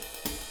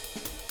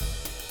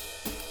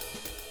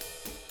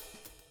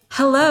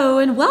Hello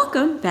and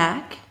welcome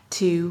back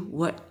to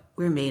What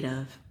We're Made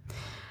Of.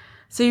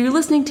 So, you're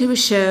listening to a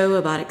show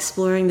about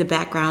exploring the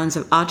backgrounds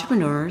of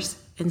entrepreneurs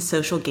and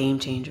social game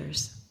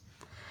changers.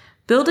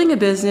 Building a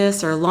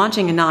business or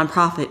launching a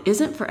nonprofit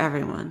isn't for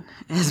everyone,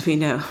 as we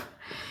know.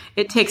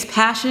 It takes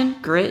passion,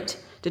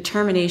 grit,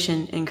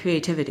 determination, and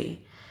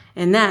creativity.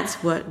 And that's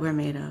what we're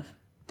made of.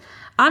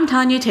 I'm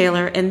Tanya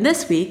Taylor, and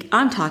this week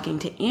I'm talking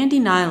to Andy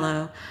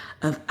Nilo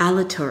of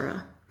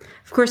Alitura.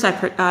 Of course,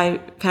 I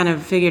kind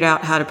of figured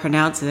out how to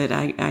pronounce it.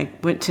 I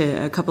went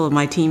to a couple of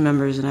my team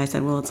members and I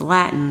said, well, it's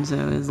Latin. So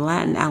is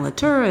Latin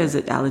Alitura? Is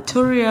it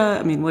Alituria?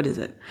 I mean, what is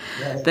it?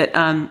 Right. But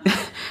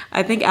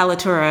I think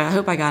Alitura. I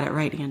hope I got it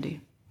right,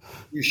 Andy.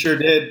 You sure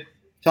did.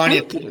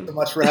 Tanya, thank you so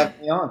much for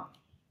having me on.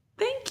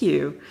 Thank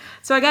you.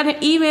 So I got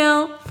an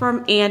email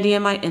from Andy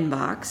in my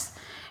inbox,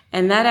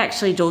 and that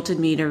actually jolted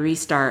me to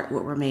restart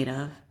What We're Made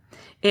Of.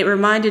 It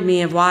reminded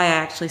me of why I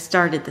actually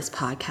started this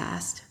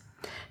podcast.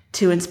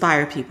 To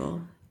inspire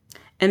people.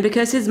 And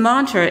because his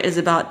mantra is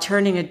about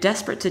turning a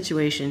desperate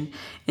situation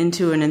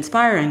into an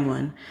inspiring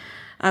one,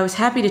 I was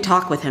happy to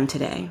talk with him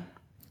today.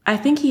 I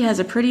think he has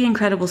a pretty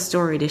incredible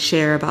story to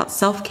share about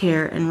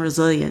self-care and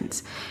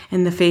resilience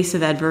in the face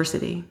of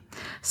adversity,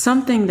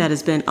 something that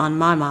has been on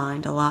my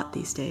mind a lot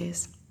these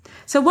days.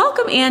 So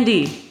welcome,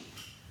 Andy.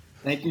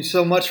 Thank you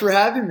so much for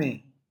having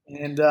me.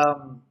 And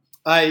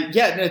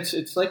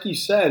it's like you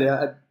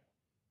said,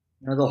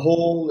 the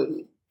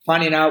whole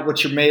finding out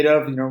what you're made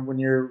of, when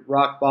you're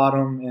rock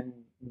bottom, and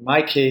in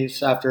my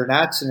case, after an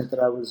accident that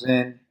I was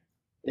in,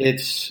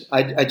 it's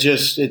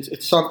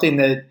something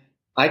that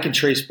I can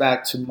trace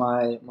back to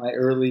my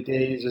early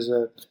days as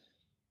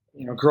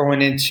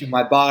growing into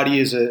my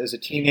body as a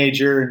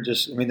teenager, and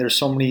there's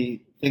so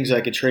many things I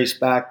could trace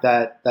back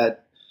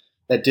that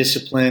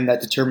discipline,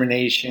 that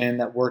determination,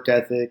 that work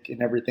ethic,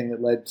 and everything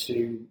that led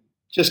to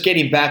just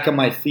getting back on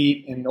my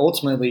feet and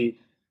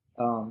ultimately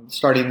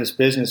starting this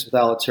business with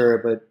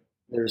Alitura. But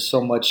there's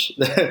so much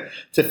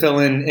to fill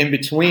in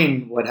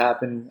between what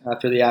happened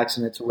after the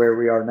accident to where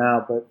we are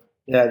now. But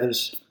yeah,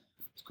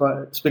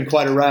 it's been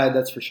quite a ride,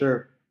 that's for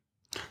sure.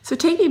 So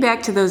take me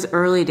back to those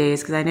early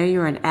days, because I know you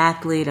were an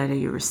athlete. I know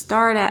you were a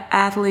star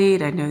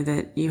athlete. I know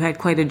that you had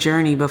quite a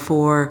journey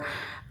before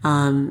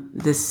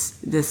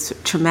this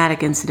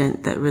traumatic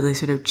incident that really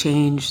sort of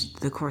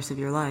changed the course of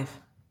your life.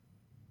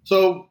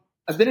 So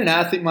I've been an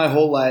athlete my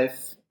whole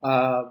life.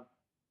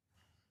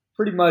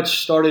 Pretty much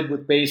started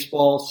with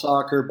baseball,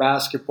 soccer,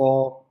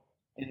 basketball,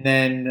 and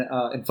then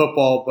in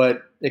football,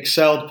 but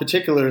excelled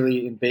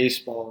particularly in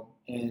baseball.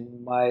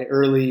 In my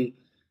early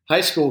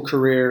high school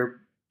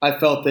career, I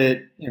felt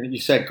that you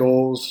set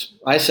goals.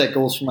 I set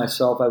goals for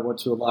myself. I went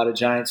to a lot of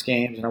Giants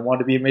games, and I wanted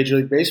to be a Major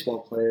League Baseball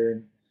player.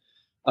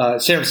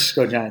 And San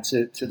Francisco Giants,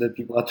 to the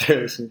people out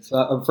there listening. So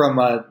I'm from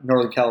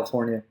Northern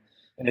California,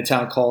 in a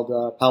town called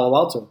Palo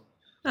Alto.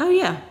 Oh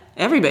yeah,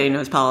 everybody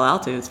knows Palo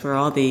Alto. It's where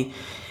all the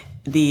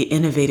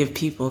innovative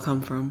people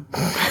come from.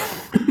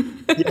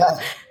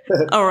 Yeah.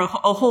 Or a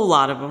whole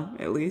lot of them,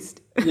 at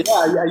least. Yeah,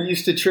 I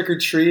used to trick or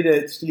treat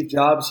at Steve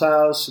Jobs'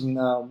 house, and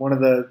one of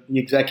the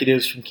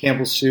executives from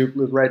Campbell's Soup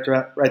lived right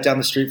down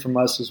the street from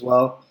us as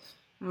well.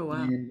 Oh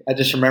wow! And I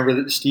just remember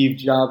that Steve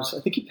Jobs,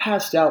 I think he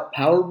passed out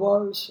power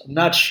bars. I'm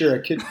not sure. I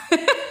could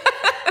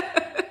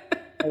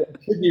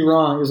be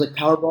wrong. It was like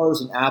power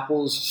bars and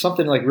apples,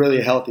 something like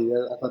really healthy.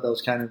 I thought that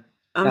was kind of.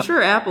 I'm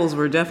sure apples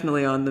were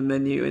definitely on the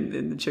menu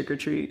in the trick or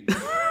treat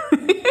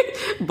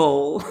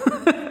bowl.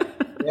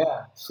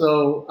 Yeah.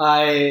 So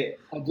I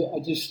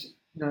just,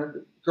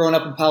 growing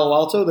up in Palo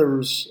Alto, it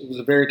was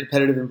a very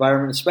competitive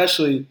environment,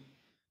 especially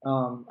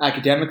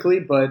academically.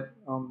 But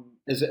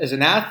as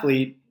an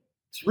athlete,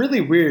 it's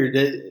really weird.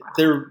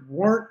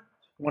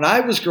 When I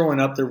was growing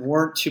up, there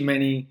weren't too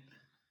many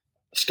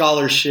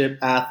scholarship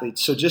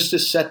athletes. So just to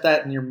set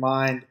that in your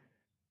mind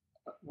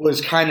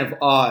was kind of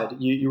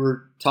odd. You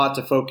were taught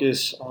to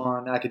focus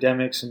on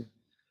academics, and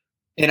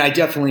I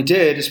definitely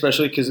did,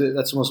 especially because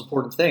that's the most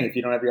important thing. If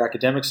you don't have your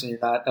academics, then you're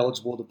not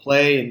eligible to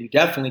play, and you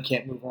definitely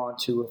can't move on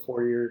to a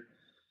 4-year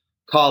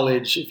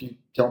college if you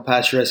don't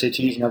pass your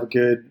SATs and have a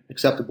good,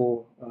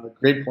 acceptable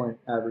grade point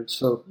average.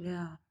 So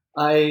yeah,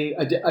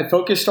 I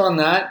focused on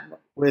that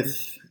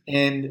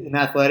in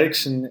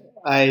athletics, and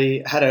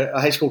I had a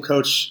high school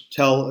coach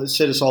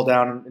sit us all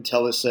down and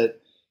tell us that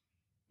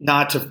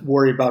not to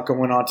worry about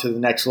going on to the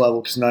next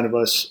level, because none of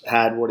us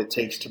had what it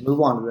takes to move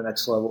on to the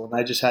next level. And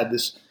I just had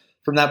this.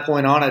 From that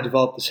point on, I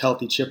developed this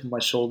healthy chip on my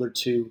shoulder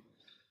to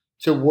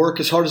work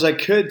as hard as I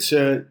could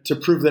to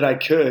prove that I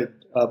could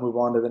move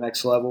on to the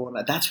next level.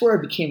 And that's where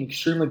I became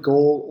extremely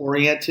goal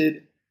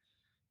oriented,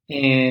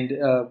 and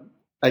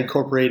I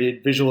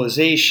incorporated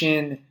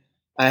visualization.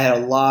 I had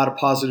a lot of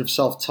positive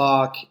self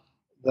talk,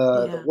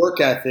 the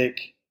work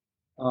ethic,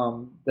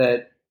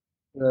 that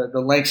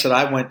the lengths that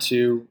I went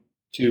to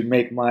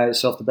make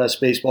myself the best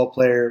baseball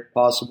player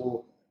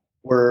possible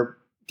were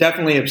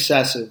definitely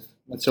obsessive.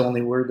 That's the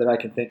only word that I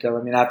can think of.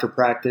 I mean, after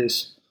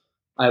practice,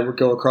 I would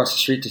go across the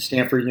street to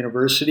Stanford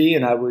University,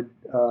 and I would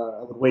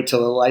wait till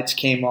the lights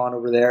came on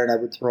over there, and I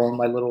would throw in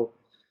my little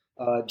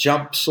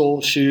jump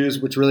sole shoes,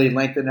 which really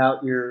lengthen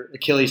out your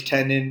Achilles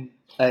tendon.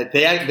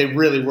 They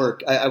really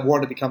work. I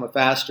wanted to become a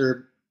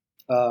faster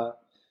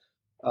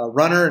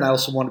runner, and I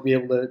also wanted to be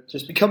able to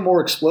just become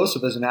more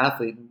explosive as an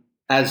athlete. And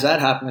as that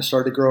happened, I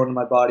started to grow into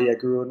my body. I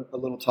grew a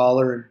little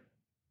taller,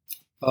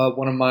 and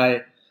one of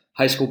my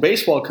high school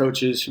baseball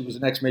coaches, who was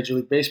an ex-Major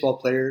League Baseball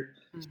player,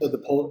 said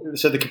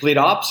the complete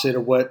opposite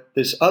of what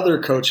this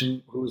other coach,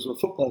 who was a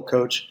football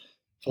coach,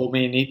 told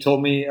me. And he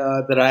told me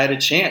that I had a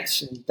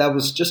chance. And that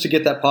was just to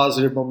get that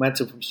positive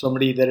momentum from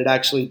somebody that had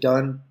actually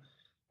done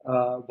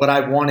what I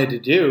wanted to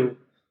do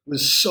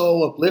was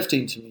so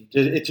uplifting to me.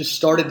 It just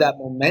started that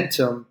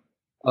momentum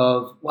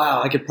of,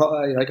 wow, I could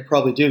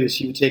probably do this.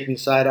 He would take me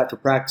aside after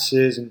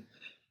practices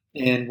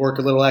and work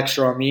a little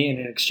extra on me. And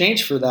in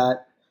exchange for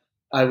that,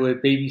 I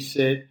would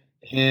babysit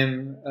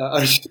him.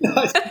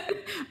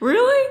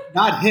 Really?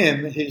 Not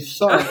him, his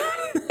son.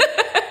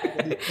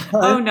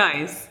 Oh,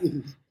 nice.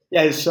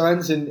 Yeah, his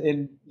sons.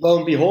 And lo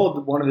and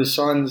behold, one of his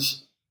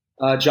sons,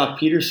 Jock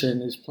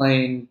Peterson, is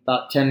playing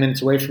about 10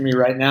 minutes away from me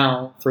right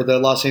now for the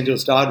Los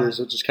Angeles Dodgers,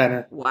 which is kind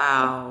of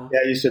wow. Yeah,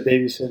 I used to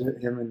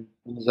babysit him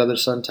and his other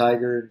son,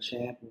 Tiger, and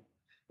Champ,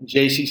 and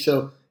JC.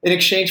 So in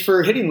exchange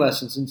for hitting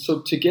lessons. And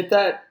so to get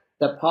that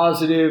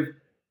positive,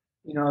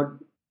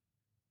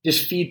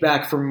 just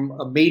feedback from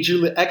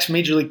a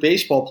ex-Major League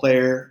Baseball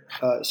player,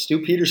 Stu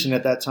Peterson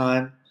at that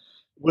time,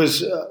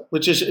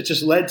 it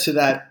just led to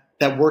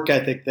that work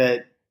ethic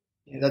that,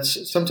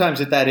 that's sometimes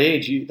at that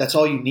age, that's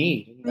all you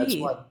need. That's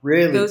what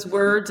really those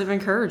words of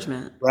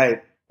encouragement.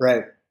 Right.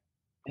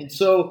 And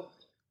so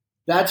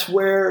that's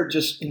where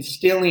just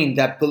instilling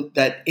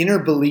that inner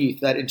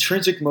belief, that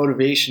intrinsic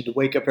motivation to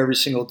wake up every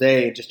single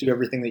day and just do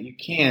everything that you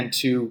can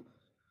to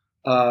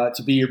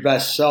be your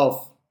best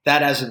self,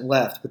 that hasn't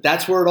left. But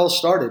that's where it all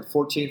started,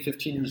 14,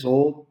 15 years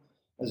old,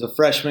 as a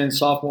freshman,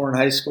 sophomore in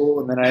high school.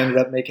 And then I ended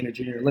up making a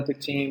junior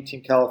Olympic team,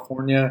 Team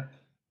California,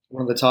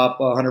 one of the top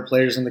 100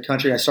 players in the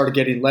country. I started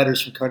getting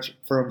letters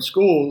from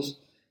schools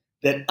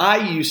that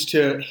I used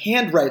to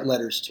handwrite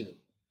letters to.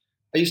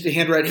 I used to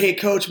handwrite, "Hey,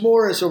 Coach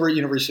Morris," over at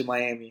University of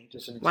Miami.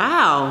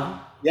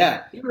 Wow.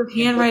 Yeah. You were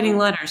handwriting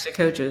letters to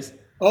coaches.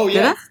 Oh,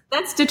 yeah.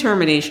 That's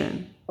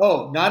determination.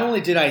 Oh, not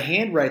only did I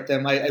handwrite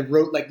them, I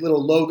wrote like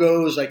little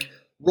logos, like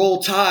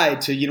 "Roll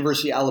Tide" to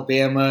University of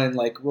Alabama, and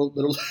like wrote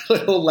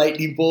little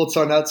lightning bolts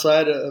on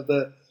outside of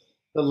the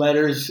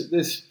letters.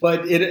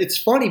 But it's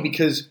funny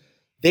because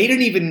they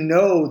didn't even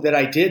know that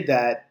I did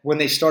that when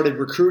they started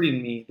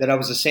recruiting me, that I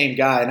was the same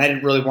guy. And I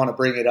didn't really want to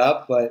bring it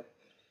up, but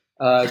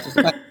it's just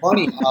kind of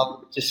funny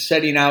how just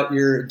setting out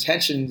your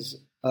intentions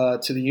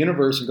to the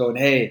universe and going,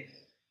 hey,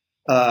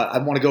 I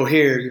want to go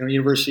here,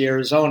 University of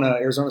Arizona,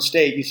 Arizona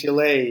State,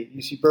 UCLA,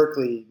 UC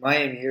Berkeley,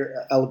 Miami,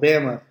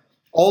 Alabama.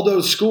 All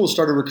those schools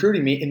started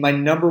recruiting me. And my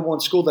number one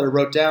school that I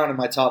wrote down in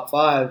my top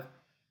 5,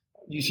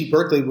 UC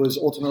Berkeley, was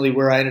ultimately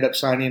where I ended up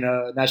signing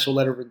a national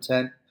letter of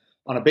intent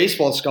on a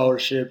baseball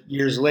scholarship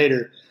years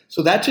later.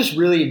 So that just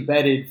really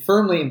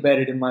firmly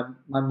embedded in my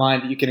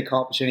mind that you can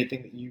accomplish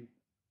anything that you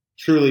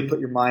truly put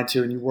your mind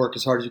to and you work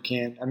as hard as you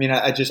can. I mean,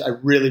 I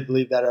really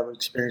believe that. I've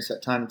experienced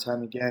that time and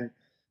time again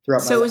throughout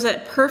my life. So it was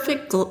that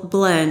perfect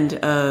blend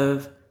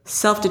of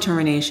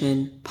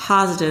self-determination,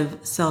 positive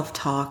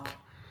self-talk,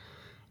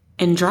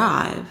 and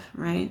drive,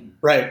 right?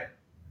 Right.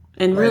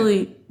 And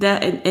really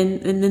that,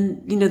 and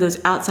then,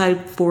 those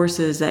outside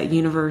forces, that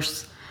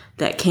universe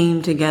that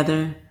came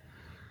together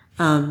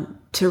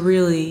to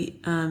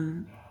really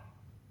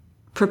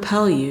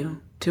propel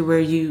you to where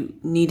you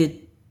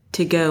needed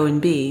to go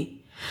and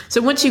be.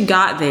 So once you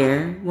got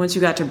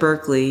to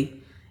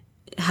Berkeley,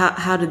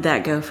 how did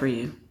that go for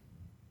you?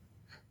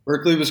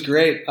 Berkeley was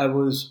great. I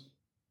was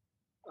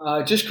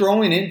just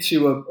growing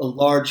into a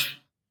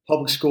large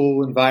public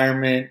school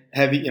environment,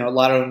 heavy, a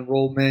lot of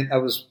enrollment. I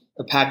was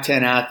a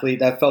Pac-10 athlete.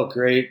 That felt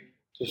great.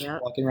 Just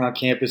walking around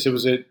campus, it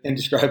was an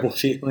indescribable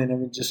feeling. I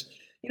mean, just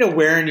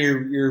wearing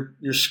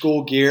your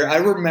school gear. I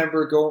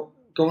remember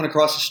going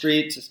across the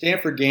street to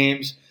Stanford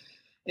games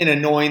and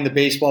annoying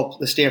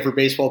the Stanford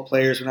baseball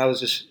players when I was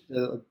just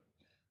a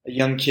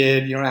young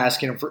kid,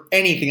 asking them for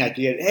anything I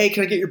could get. Hey,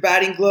 can I get your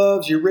batting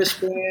gloves, your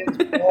wristbands,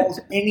 balls,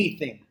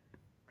 anything?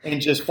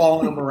 And just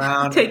following them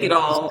around. Take it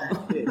all.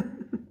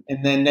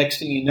 And then next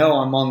thing you know,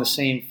 I'm on the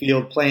same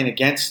field playing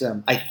against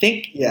them. I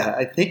think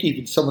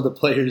even some of the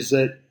players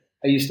that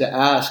I used to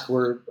ask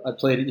I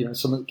played,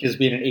 because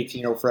being an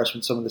 18-year-old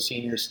freshman, some of the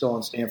seniors still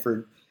in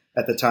Stanford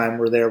at the time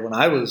were there when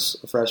I was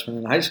a freshman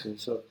in high school.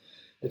 So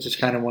it's just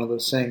kind of one of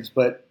those things.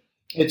 But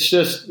it's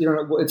just,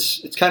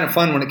 it's kind of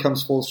fun when it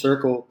comes full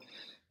circle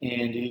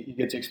and you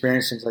get to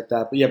experience things like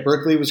that. But yeah,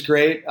 Berkeley was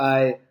great.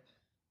 I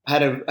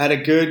had a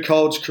good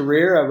college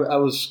career.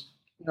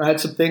 I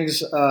had some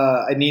things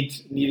I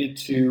needed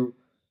to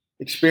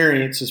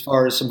experience as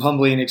far as some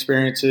humbling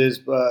experiences,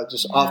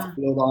 just off the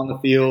field, on the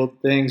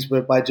field things,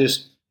 but by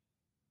just,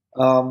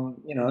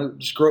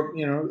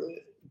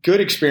 good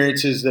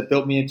experiences that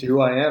built me into who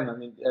I am. I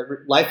mean,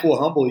 life will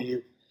humble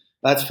you,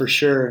 that's for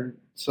sure. And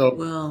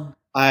so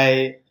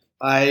I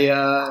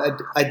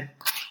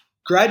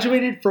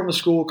graduated from a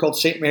school called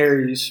St.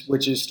 Mary's,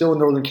 which is still in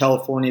Northern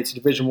California. It's a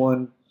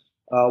Division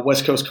I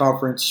West Coast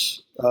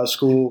Conference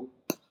school,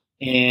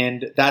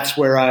 and that's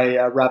where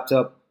I wrapped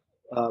up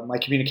my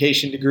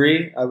communication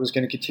degree. I was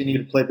going to continue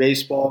to play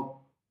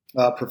baseball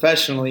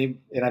professionally,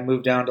 and I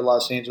moved down to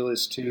Los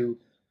Angeles to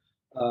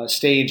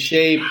stay in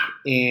shape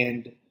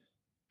and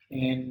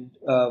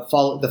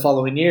follow the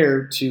following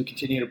year to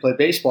continue to play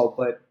baseball.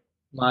 But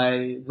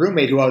my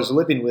roommate, who I was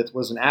living with,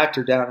 was an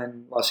actor down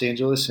in Los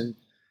Angeles, and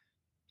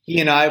he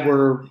and I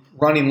were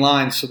running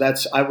lines. So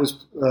I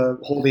was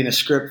holding a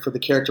script for the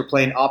character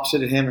playing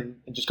opposite of him,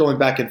 and just going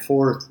back and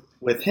forth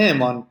with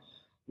him on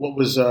what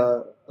was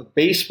a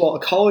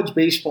college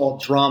baseball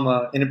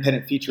drama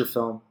independent feature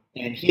film,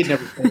 and he had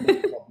never played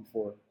baseball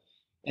before.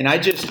 And I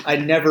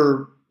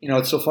never,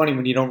 it's so funny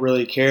when you don't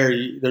really care.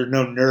 There are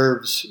no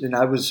nerves, and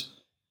I was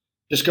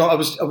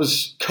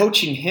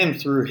coaching him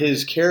through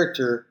his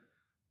character,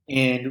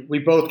 and we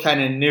both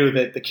kind of knew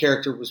that the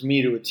character was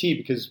me to a T,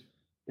 because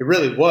it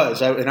really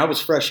was. I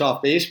was fresh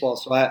off baseball,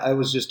 so I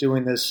was just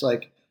doing this,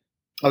 like,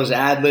 I was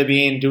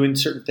ad-libbing, doing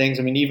certain things.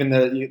 I mean, even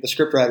the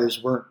script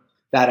writers weren't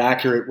that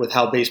accurate with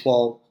how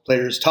baseball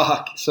players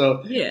talk.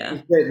 So yeah.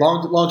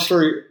 Long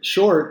story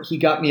short, he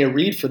got me a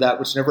read for that,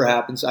 which never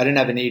happens. I didn't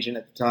have an agent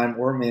at the time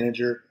or a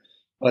manager,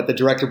 but the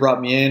director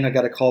brought me in. I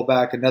got a call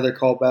back, another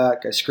call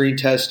back. I screen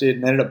tested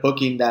and ended up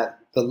booking the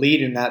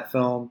lead in that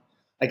film.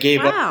 I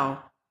gave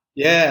up.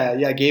 Yeah.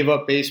 I gave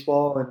up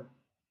baseball, and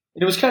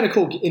it was kind of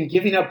cool. In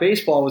giving up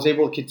baseball, I was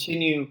able to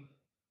continue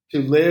to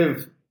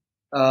live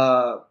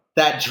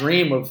that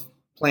dream of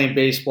playing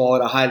baseball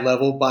at a high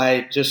level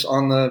by just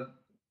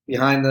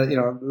behind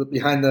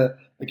the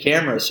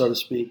camera, so to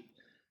speak.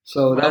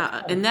 So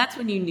and that's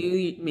when you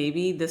knew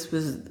maybe this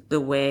was the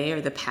way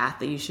or the path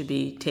that you should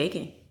be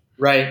taking.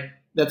 Right.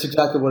 That's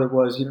exactly what it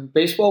was.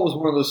 Baseball was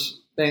one of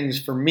those things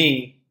for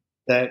me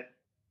that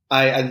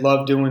I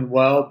loved doing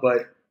well,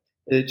 but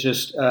it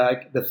just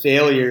the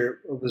failure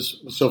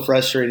was so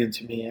frustrating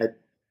to me.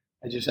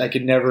 I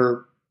could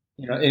never,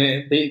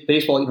 in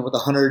baseball, with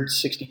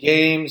 160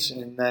 games,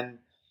 and then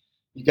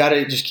you got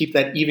to just keep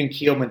that even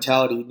keel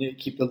mentality. You need to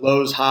keep the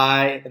lows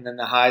high and then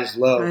the highs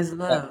low.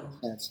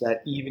 That's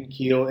that even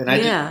keel. And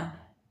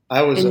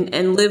I was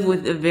and live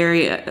with a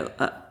very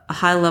a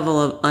high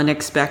level of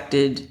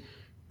unexpected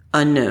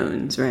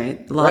unknowns,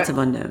 right? Lots of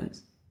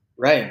unknowns.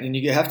 Right. And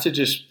you have to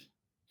just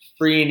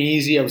free and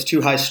easy. I was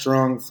too high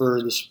strung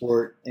for the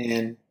sport.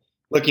 And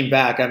looking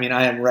back, I mean,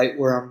 I am right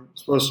where I'm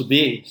supposed to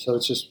be. So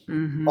it's just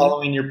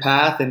following your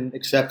path and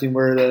accepting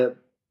where the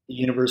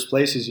universe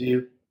places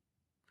you.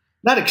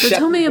 Not accepting. So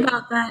tell me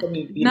about that.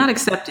 Not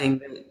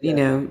accepting,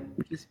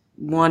 just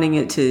wanting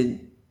it to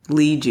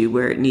lead you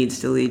where it needs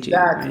to lead you.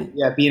 Exactly. Right?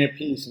 Yeah, being at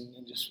peace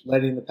and just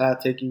letting the path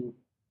take you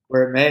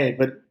where it may,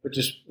 but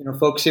just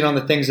focusing on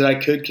the things that I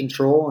could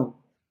control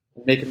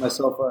and making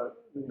myself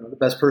the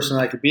best person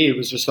I could be. It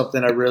was just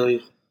something I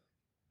really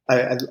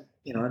I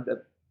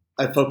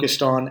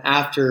focused on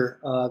after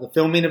the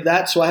filming of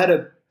that. So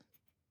I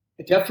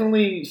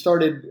definitely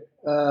started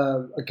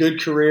a good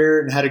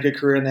career and had a good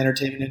career in the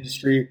entertainment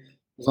industry.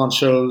 Was on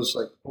shows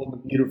like Bold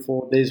and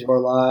Beautiful, Days of Our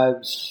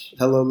Lives,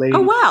 Hello Lady.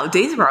 Oh wow,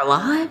 Days of Our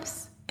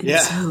Lives. And yeah.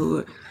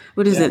 So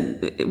what is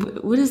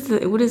it? What is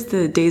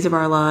the Days of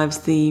Our Lives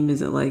theme?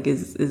 Is it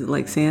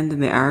like sand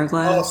in the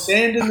hourglass? Oh,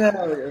 sand in the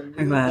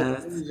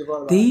hourglass.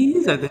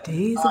 These are the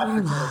days of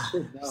our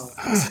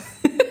lives.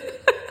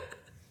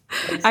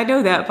 I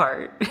know that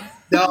part.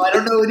 No, I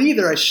don't know it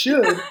either. I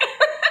should.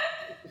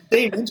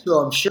 Same intro,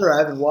 I'm sure. I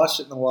haven't watched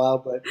it in a while,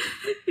 but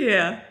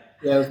yeah.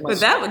 Yeah, but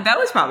that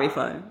was probably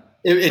fun.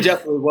 It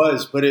definitely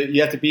was, but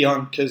you have to be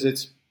on because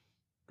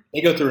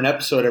they go through an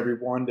episode every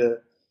 1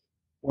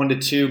 to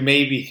 2,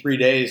 maybe 3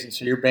 days, and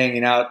so you're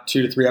banging out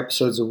 2 to 3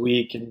 episodes a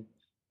week, and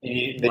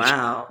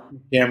wow,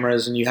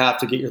 cameras, and you have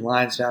to get your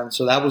lines down.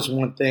 So that was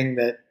one thing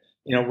that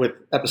with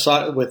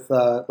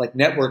like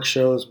network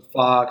shows with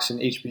Fox and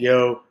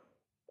HBO.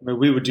 I mean,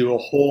 we would do a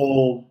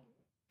whole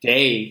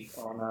day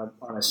on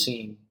a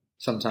scene.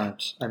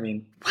 Sometimes, I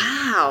mean,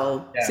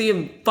 wow. Yeah. So you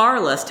have far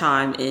less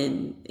time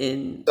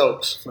in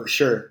soaps for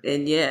sure.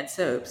 And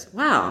soaps.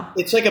 Wow,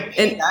 it's like a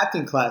paid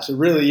acting class. It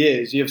really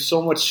is. You have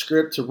so much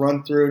script to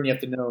run through, and you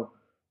have to know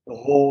the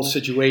whole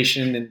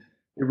situation, and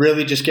it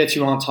really just gets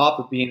you on top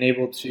of being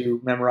able to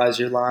memorize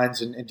your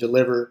lines and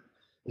deliver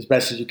as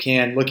best as you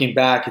can. Looking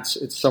back,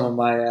 it's some of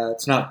my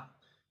it's not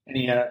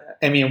any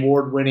Emmy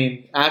award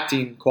winning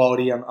acting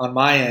quality on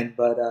my end,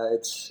 but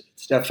it's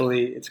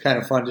definitely kind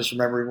of fun just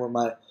remembering where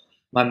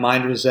my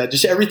mind was at.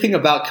 Just everything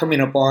about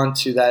coming up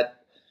onto that,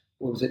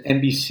 what was it,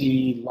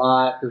 NBC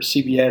lot or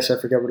CBS,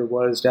 I forget what it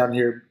was, down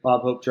here,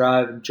 Bob Hope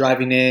Drive, and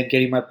driving in,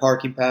 getting my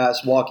parking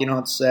pass, walking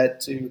on set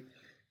to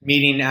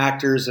meeting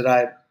actors that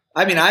I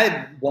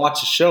had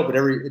watched the show, but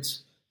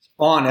it's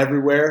on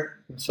everywhere.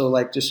 And so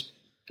like just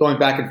going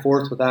back and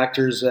forth with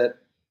actors that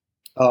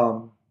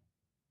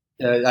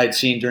I'd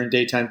seen during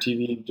daytime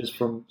TV just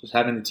from just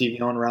having the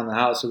TV on around the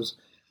house. It was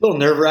a little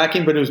nerve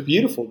wracking, but it was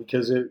beautiful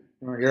because here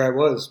I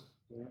was.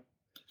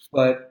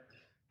 But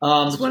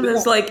It's one of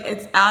those, like,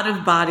 it's out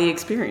of body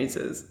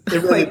experiences.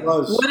 It really like,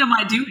 was. What am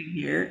I doing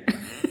here?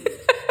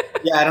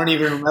 Yeah, I don't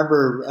even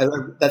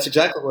remember. That's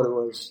exactly what it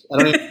was. I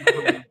don't even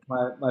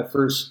remember my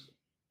first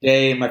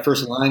day, my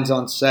first lines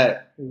on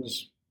set. It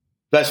was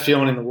the best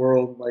feeling in the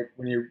world, like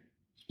when you're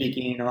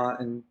speaking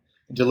and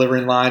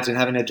delivering lines and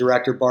having a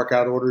director bark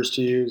out orders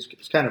to you.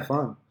 It's kind of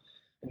fun.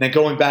 And then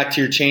going back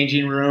to your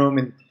changing room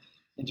and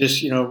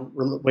just,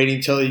 waiting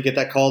until you get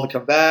that call to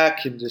come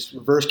back and just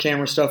reverse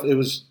camera stuff. It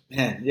was,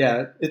 man,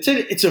 yeah,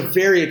 it's a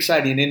very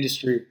exciting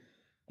industry,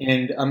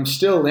 and I'm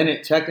still in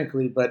it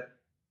technically, but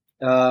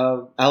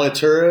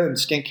Alitura and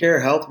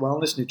skincare, health,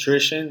 wellness,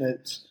 nutrition.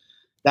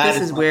 This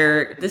is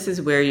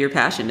where your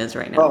passion is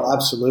right now. Oh,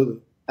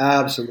 absolutely.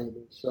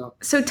 Absolutely.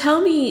 So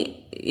tell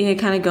me,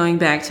 kind of going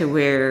back to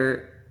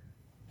where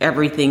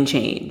everything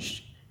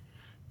changed.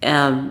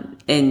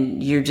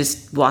 And you're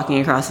just walking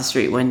across the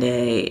street one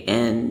day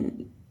and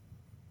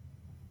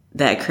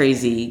that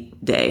crazy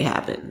day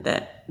happened,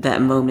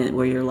 that moment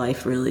where your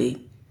life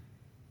really,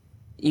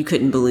 you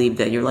couldn't believe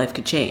that your life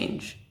could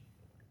change.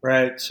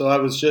 Right. So I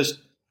was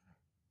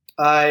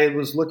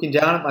looking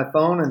down at my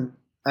phone, and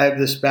I have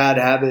this bad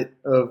habit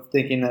of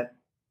thinking that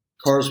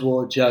cars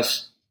will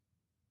adjust.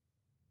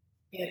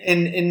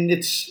 And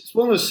it's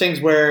one of those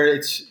things where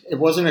it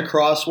wasn't a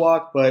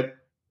crosswalk, but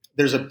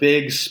there's a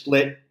big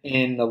split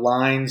in the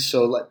lines.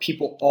 So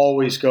people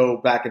always go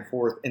back and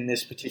forth in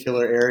this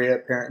particular area.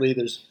 Apparently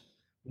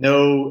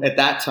at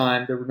that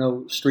time, there were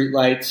no street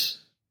lights.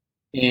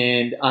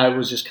 And I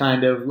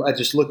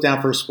just looked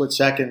down for a split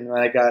second, and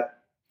I got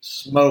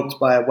smoked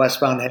by a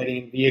westbound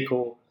heading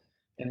vehicle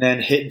and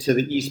then hit into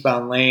the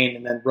eastbound lane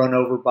and then run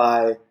over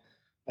by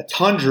a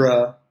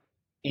Tundra.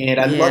 And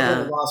I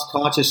luckily lost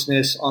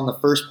consciousness on the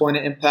first point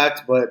of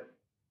impact, but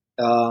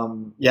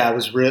I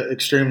was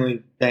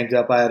extremely banged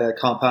up. I had a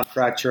compound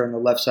fracture on the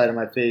left side of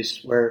my face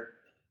where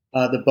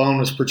the bone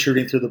was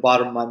protruding through the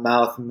bottom of my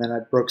mouth, and then I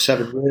broke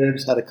 7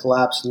 ribs, had a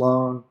collapsed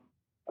lung.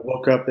 I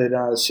woke up in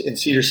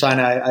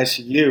Cedars-Sinai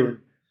ICU,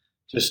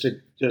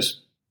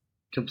 just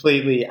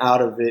completely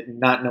out of it and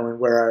not knowing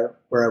where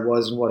I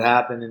was and what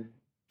happened. And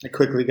it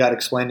quickly got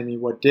explained to me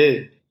what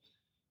did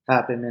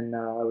happen, and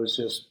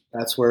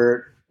that's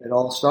where it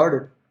all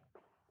started.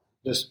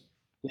 Just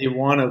day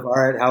one of, all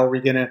right, how are we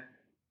gonna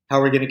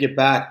get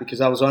back? Because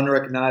I was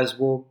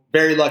unrecognizable,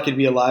 very lucky to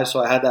be alive, so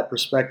I had that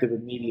perspective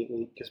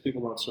immediately, because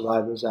people don't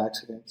survive those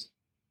accidents.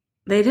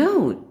 They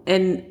don't.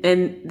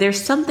 And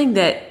there's something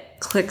that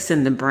clicks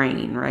in the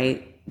brain,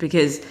 right?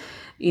 Because,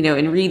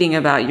 in reading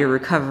about your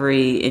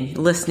recovery and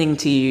listening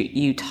to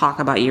you talk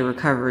about your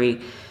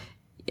recovery,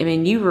 I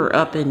mean, you were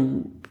up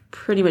and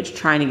pretty much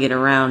trying to get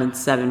around in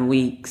 7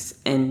 weeks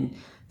and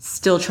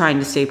still trying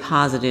to stay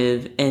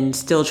positive and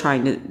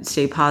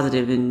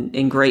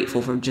and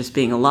grateful for just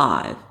being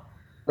alive.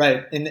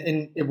 Right.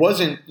 And it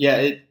wasn't,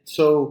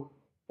 so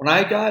when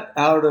I got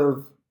out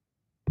of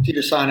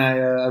Cedars-Sinai,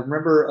 I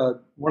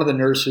remember one of the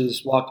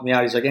nurses walked me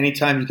out. He's like,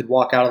 anytime you could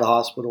walk out of the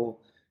hospital,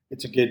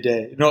 it's a good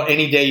day.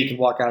 Any day you can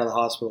walk out of the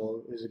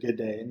hospital is a good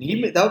day. And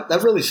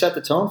that really set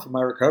the tone for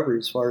my recovery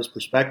as far as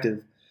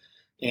perspective.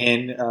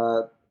 And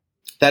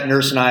that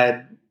nurse and I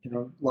had,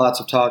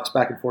 lots of talks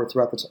back and forth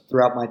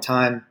throughout my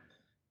time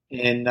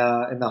in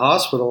the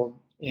hospital.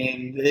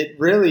 And it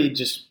really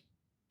just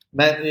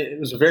meant it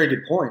was a very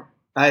good point.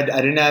 I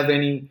didn't have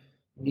any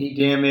knee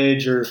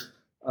damage or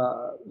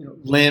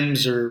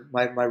limbs or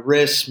my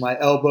wrists, my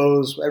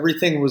elbows.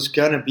 Everything was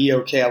gonna be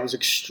okay. I was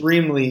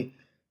extremely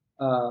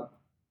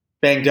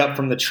banged up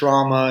from the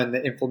trauma and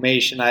the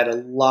inflammation. I had a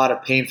lot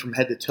of pain from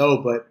head to toe.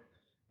 But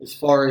as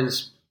far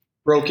as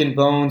broken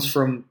bones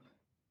from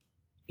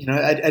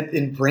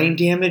in brain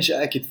damage,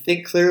 I could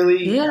think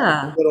clearly.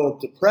 Yeah, a little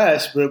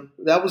depressed, but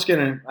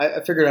I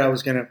figured I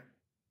was gonna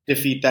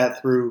defeat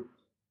that through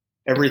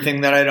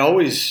everything that I'd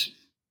always.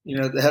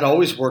 That had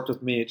always worked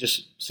with me.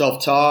 Just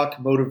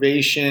self-talk,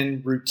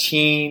 motivation,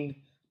 routine,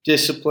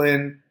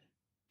 discipline,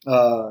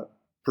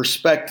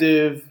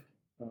 perspective,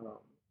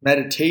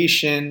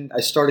 meditation.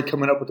 I started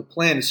coming up with a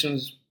plan as soon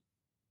as.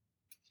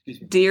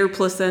 Dear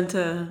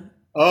placenta.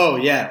 Oh,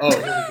 yeah. Oh,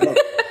 here we go.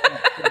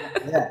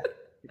 Yeah.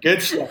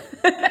 Good stuff.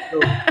 So,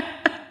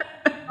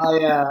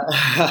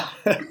 I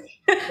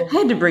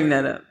had to bring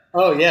that up.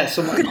 Oh, yeah.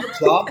 So my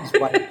jaw was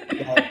wired.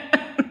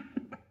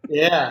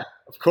 Yeah.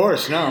 Of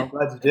course, no. I'm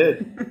glad you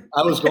did.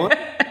 I was going.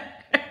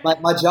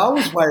 My jaw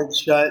was wired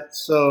shut,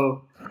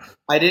 so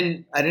I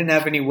didn't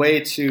have any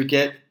way to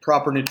get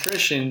proper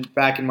nutrition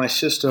back in my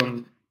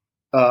system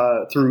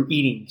through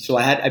eating. So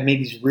I made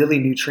these really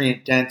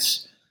nutrient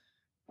dense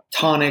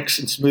tonics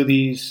and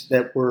smoothies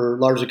that were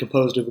largely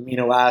composed of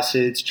amino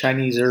acids,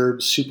 Chinese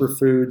herbs,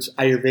 superfoods,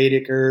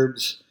 Ayurvedic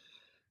herbs,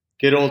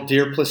 good old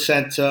deer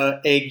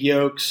placenta, egg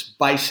yolks,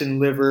 bison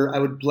liver. I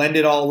would blend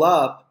it all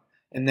up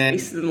and then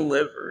bison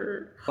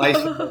liver.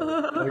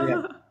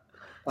 Oh,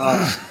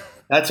 yeah.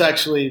 That's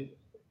actually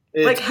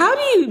how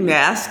do you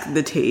mask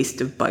the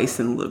taste of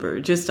bison liver?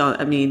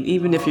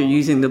 Even if you're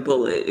using the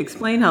bullet,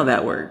 explain how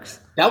that works.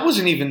 That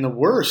wasn't even the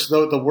worst,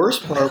 though. The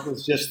worst part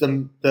was just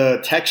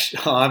the texture.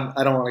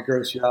 I don't want to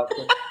gross you out,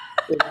 but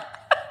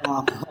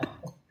Um,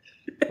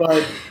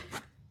 but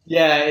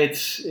yeah, it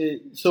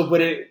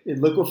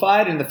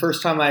liquefied, and the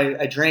first time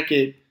I drank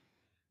it,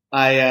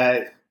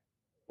 I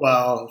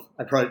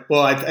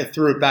I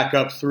threw it back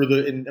up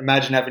through and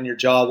imagine having your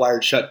jaw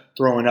wired shut,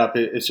 throwing up.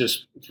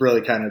 It's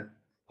really kind of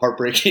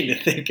heartbreaking to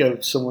think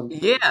of someone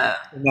Yeah.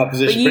 in that But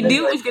position. you But knew it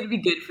anyway, was going to be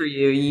good for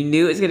you. You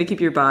knew it was going to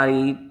keep your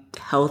body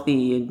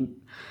healthy. And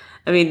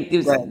I mean,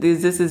 right,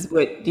 this is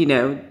what,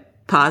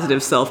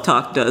 positive self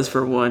talk does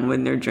for one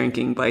when they're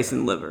drinking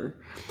bison liver.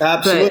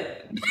 absolutely.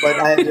 But But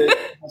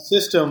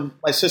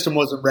my system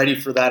wasn't ready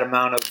for that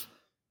amount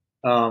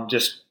of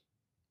just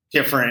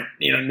different,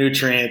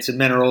 nutrients and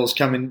minerals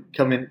coming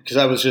because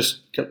I was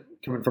just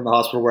coming from the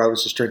hospital where I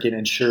was just drinking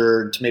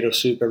Ensure and tomato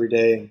soup every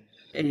day.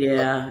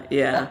 yeah,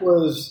 yeah.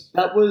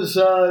 That was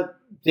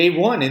day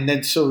one, and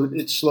then so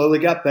it slowly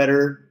got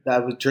better. I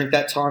would drink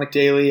that tonic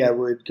daily. I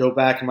would go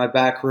back in my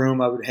back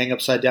room. I would hang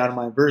upside down on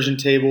my inversion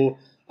table.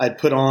 I'd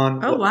put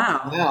on Oh, what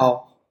wow.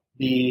 now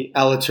the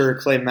Alitura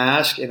clay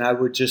mask, and I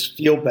would just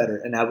feel better.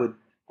 And I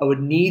would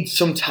need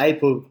some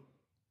type of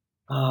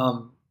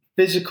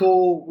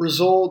physical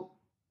result.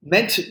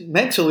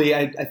 Mentally,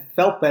 I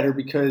felt better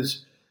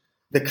because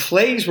the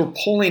clays were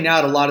pulling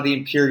out a lot of the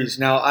impurities.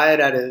 Now, I had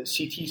a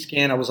CT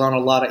scan. I was on a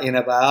lot of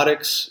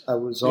antibiotics.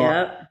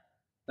 Yep.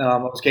 I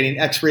was getting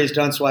X-rays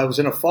done, so I was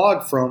in a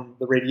fog from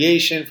the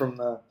radiation, from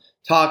the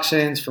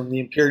toxins, from the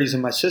impurities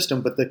in my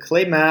system. But the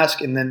clay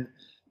mask and then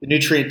the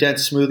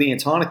nutrient-dense smoothie and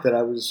tonic that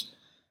I was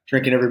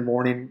drinking every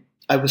morning,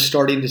 I was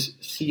starting to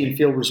see and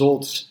feel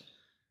results.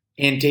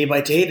 And day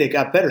by day, they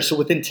got better. So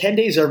within 10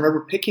 days, I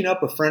remember picking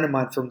up a friend of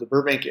mine from the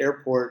Burbank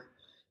airport,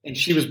 and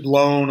she was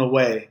blown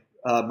away.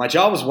 My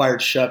jaw was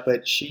wired shut,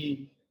 but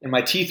she and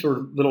my teeth were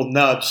little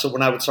nubs. So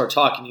when I would start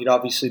talking, you'd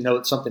obviously know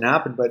that something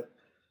happened. But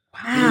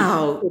these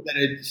Wow. people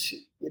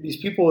that these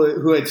people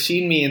who had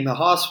seen me in the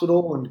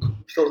hospital and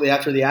shortly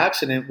after the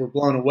accident were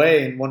blown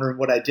away and wondering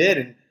what I did.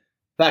 And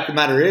the fact of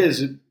the matter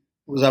is,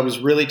 was I was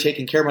really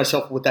taking care of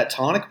myself with that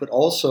tonic, but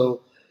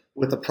also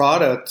with the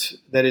product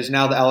that is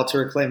now the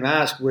Alitura Clay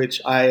Mask,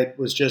 which I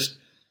was just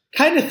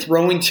kind of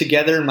throwing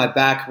together in my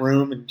back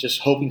room and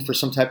just hoping for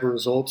some type of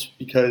results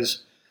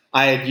because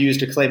I had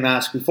used a clay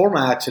mask before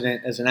my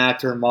accident as an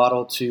actor and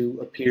model to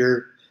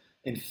appear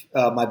in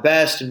my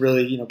best and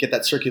really, get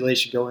that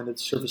circulation going to the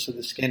surface of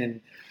the skin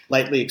and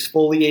lightly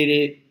exfoliate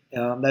it.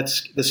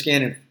 That's the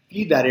skin and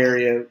feed that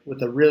area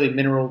with a really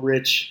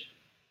mineral-rich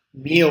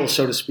meal,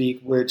 so to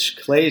speak, which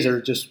clays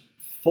are just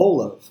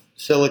full of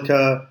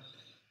silica.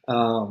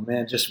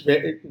 Man, just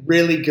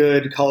really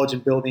good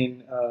collagen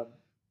building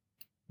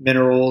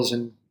minerals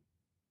and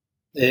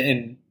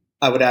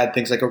I would add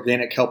things like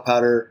organic kelp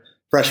powder,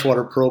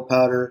 freshwater pearl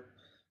powder,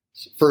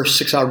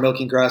 first 6-hour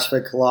milking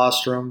grass-fed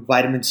colostrum,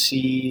 vitamin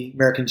C,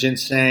 American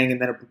ginseng, and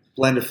then a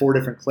blend of 4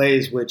 different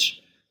clays,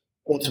 which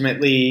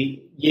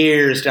ultimately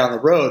years down the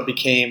road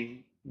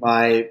became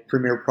my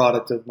premier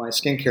product of my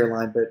skincare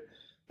line. But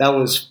that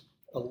was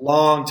a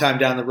long time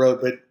down the road.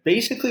 But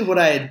basically, what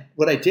I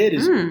did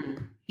is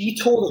Mm. he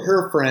told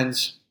her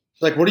friends,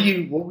 she's like, what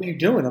were you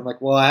doing? I'm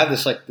like, well, I have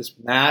this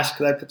mask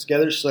that I put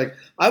together. She's like,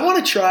 I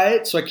want to try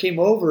it. So I came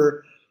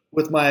over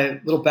with my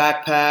little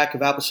backpack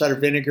of apple cider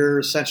vinegar,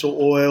 essential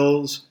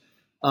oils,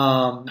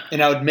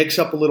 and I would mix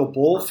up a little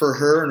bowl for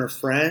her and her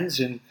friends,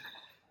 and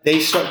they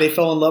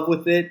fell in love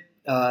with it.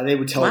 They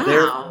would tell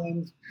their Wow.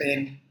 friends,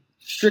 and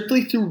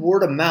strictly through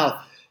word of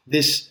mouth,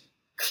 this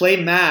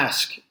clay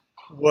mask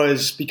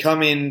was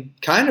becoming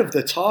kind of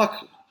the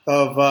talk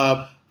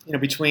of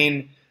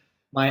between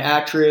my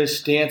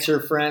actress,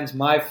 dancer friends,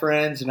 my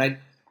friends, and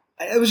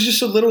it was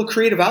just a little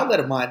creative outlet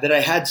of mine that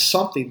I had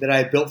something that I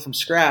had built from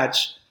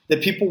scratch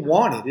that people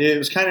wanted. It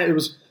was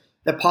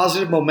that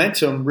positive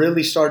momentum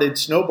really started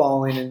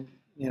snowballing, and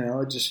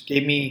it just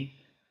gave me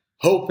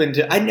hope.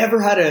 And I never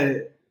had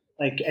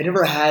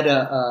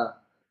a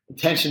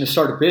intention to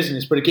start a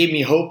business, but it gave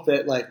me hope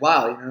that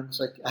wow, it's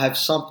like I have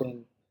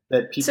something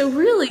that people. So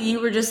really,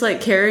 you were just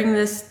like carrying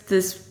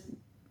this,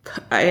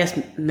 I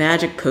guess,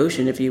 magic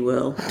potion, if you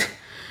will,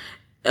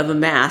 of a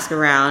mask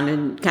around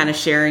and kind of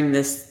sharing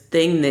this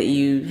thing that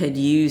you had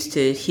used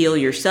to heal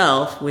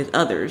yourself with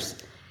others.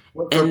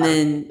 And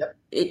then Yep.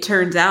 it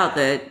turns out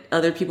that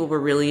other people were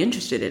really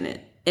interested in it.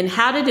 And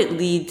how did it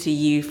lead to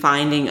you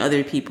finding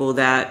other people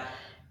that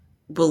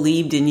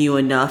believed in you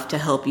enough to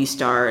help you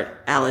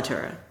start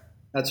Alitura?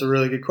 That's a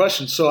really good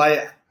question. So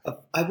I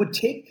would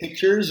take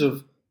pictures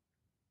of.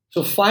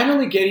 So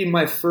finally getting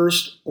my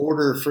first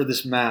order for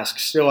this mask.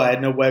 Still, I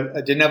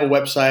didn't have a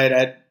website.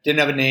 I didn't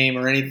have a name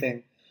or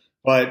anything.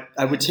 But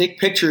I would take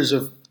pictures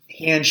of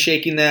hand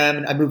shaking them.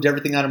 And I moved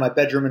everything out of my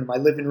bedroom into my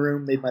living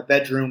room, made my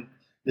bedroom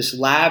this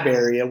lab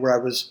area where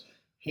I was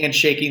hand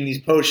shaking these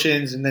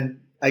potions. And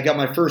then I got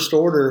my first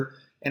order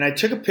and I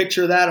took a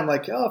picture of that. I'm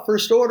like, oh,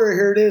 first order,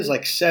 here it is,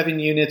 like 7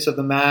 units of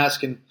the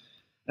mask. And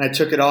I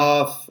took it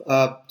off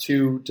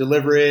to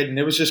deliver it. And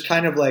it was just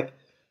kind of like,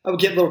 I would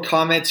get little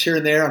comments here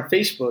and there on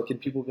Facebook, and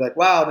people would be like,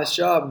 wow, nice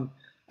job. And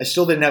I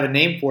still didn't have a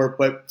name for it,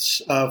 but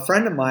a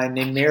friend of mine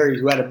named Mary,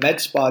 who had a med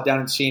spa down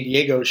in San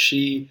Diego,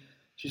 she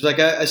she's like,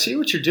 I see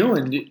what you're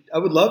doing. I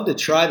would love to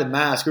try the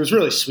mask. It was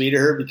really sweet of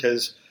her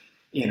because,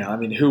 I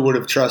mean, who would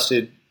have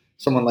trusted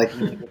someone like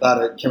me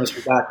without a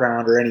chemistry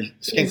background or any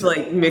skin? He's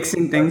like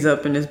mixing things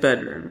up in his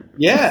bedroom.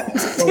 Yeah.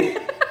 So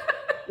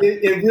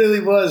it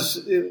really was.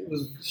 It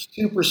was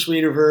super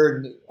sweet of her.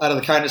 And out of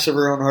the kindness of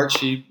her own heart,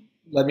 she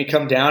let me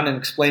come down and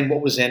explain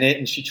what was in it.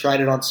 And she tried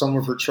it on some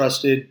of her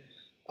trusted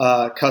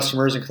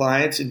customers and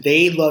clients, and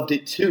they loved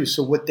it too.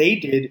 So what they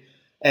did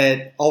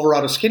at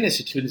Alvarado Skin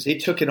Institute is they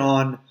took it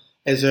on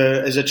as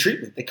a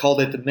treatment. They called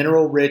it the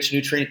mineral rich,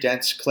 nutrient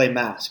dense clay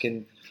mask,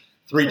 and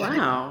three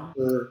treatments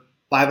for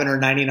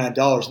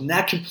 $599. And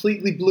that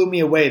completely blew me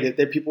away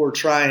that people were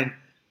trying,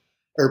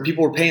 or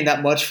people were paying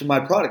that much for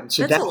my product. And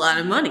so that's a lot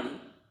of money.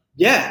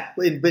 Yeah.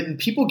 But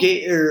people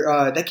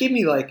that gave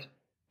me like,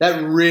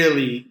 that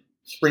really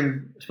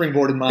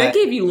springboarded my. That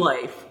gave you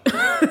life.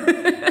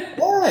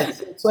 Yeah.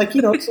 It's like,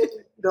 an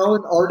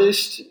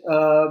artist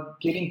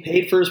getting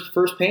paid for his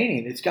first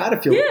painting. It's got to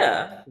feel good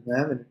for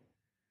them.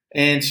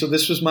 And so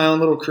this was my own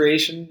little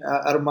creation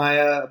out of my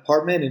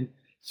apartment. And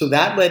so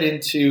that led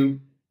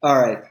into,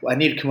 all right, I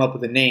need to come up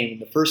with a name.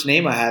 And the first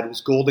name I had was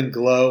Golden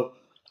Glow,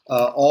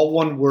 all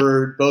one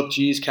word, both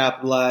G's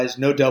capitalized,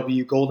 no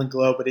W, Golden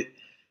Glow. But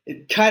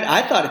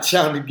I thought it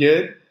sounded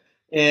good.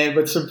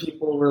 But some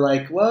people were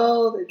like,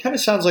 well, it kind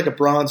of sounds like a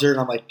bronzer. And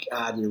I'm like,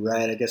 God, you're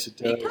right. I guess it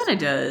does. It kind of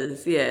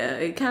does. Yeah.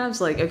 It kind of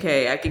is like,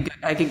 okay, I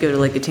could go to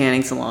like a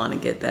tanning salon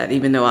and get that,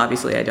 even though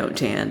obviously I don't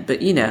tan,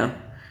 but Yeah.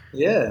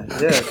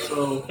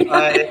 So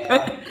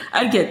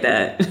I get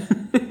that.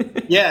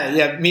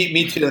 Yeah.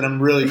 Me too. And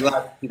I'm really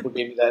glad people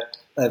gave me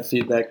that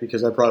feedback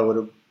because I probably would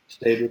have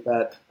stayed with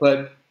that.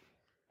 But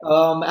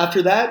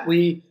after that,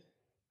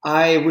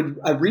 I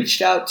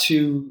reached out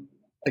to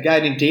a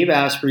guy named Dave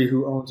Asprey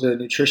who owns a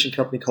nutrition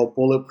company called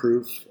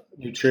Bulletproof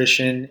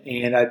Nutrition,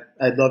 and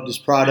I loved his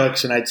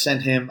products, and I'd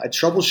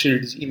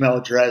troubleshooted his email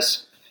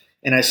address,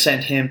 and I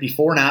sent him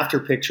before and after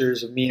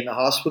pictures of me in the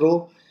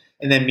hospital,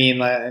 and then me in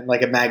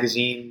like a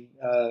magazine,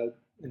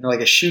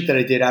 like a shoot that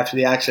I did after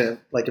the accident,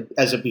 like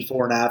as a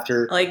before and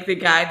after, like the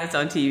guy that's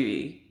on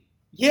TV.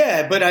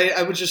 Yeah, but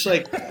I was just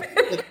like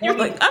you're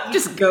like, I'm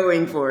just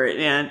going for it,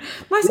 man.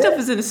 My stuff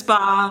is in a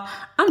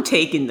spa. I'm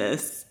taking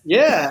this.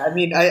 Yeah, I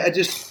mean, I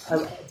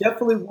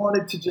definitely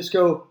wanted to just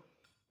go.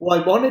 Well,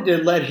 I wanted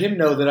to let him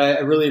know that I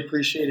really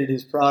appreciated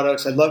his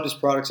products. I loved his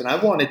products, and I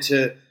wanted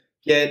to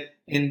get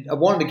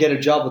a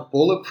job with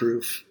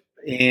Bulletproof.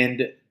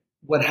 And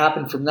what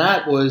happened from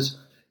that was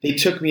they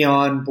took me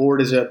on board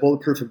as a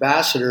Bulletproof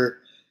ambassador,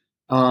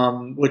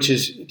 which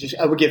is just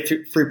I would get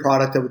free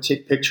product. I would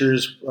take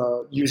pictures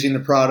using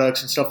the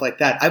products and stuff like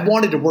that. I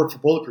wanted to work for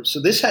Bulletproof,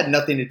 so this had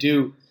nothing to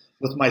do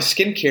with my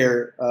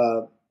skincare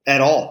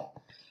at all.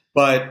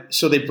 But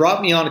so they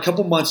brought me on a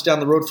couple months down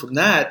the road from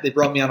that. They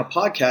brought me on a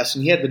podcast,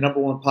 and he had the number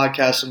one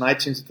podcast on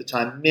iTunes at the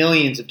time,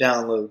 millions of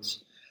downloads.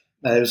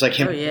 It was like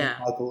him and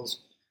Michaels.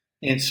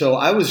 And so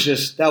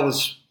that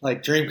was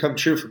like dream come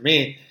true for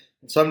me.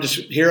 And so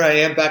here I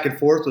am back and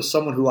forth with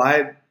someone who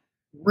I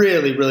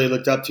really, really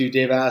looked up to,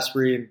 Dave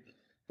Asprey. And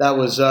that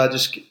was I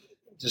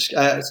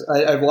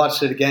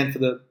watched it again for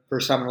the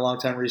first time in a long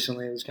time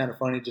recently. It was kind of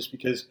funny just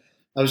because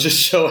I was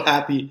just so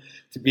happy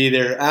to be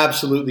there,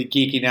 absolutely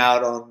geeking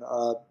out on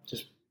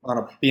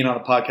being on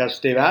a podcast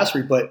with Dave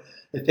Asprey. But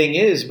the thing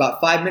is,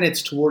 about 5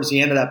 minutes towards the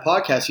end of that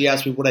podcast, he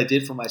asked me what I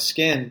did for my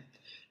skin.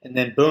 And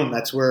then boom,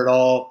 that's where it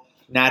all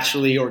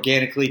naturally,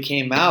 organically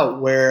came out,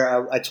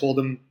 where I told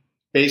him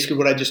basically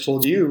what I just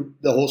told you,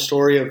 the whole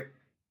story of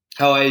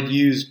how I had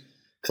used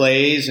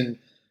clays and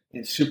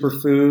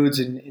superfoods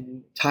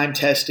and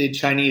time-tested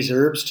Chinese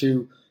herbs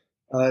to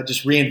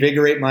just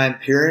reinvigorate my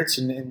appearance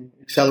and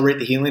accelerate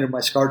the healing of my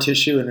scar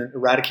tissue and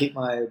eradicate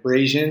my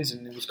abrasions.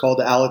 And it was called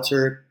the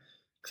Aliturk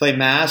Clay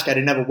Mask. I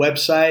didn't have a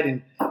website,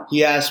 and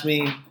he asked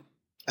me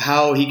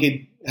how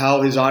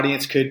his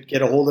audience could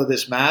get a hold of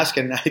this mask,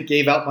 and I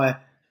gave out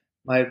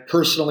my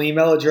personal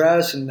email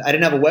address, and I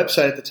didn't have a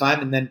website at the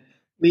time. And then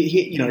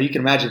you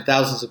can imagine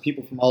thousands of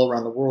people from all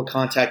around the world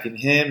contacting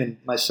him and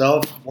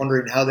myself,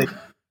 wondering how they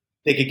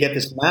could get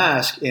this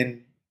mask.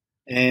 And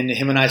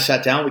him and I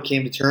sat down, we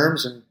came to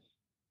terms, and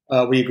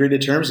we agreed to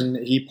terms, and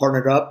he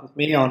partnered up with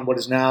me on what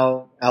is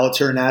now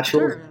Aliturk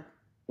Naturals. Sure.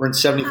 We're in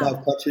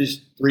 75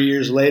 countries 3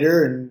 years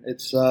later, and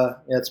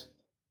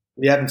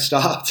we haven't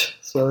stopped.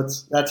 So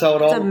that's how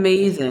it all. It's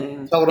amazing.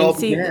 That's how it all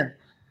began.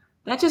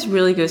 That just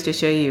really goes to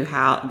show you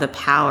how the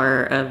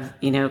power of,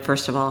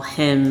 first of all,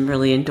 him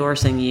really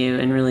endorsing you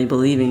and really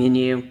believing in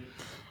you,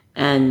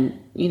 and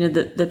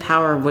the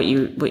power of what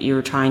you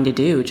were trying to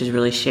do, which is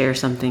really share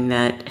something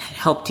that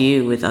helped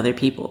you with other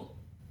people.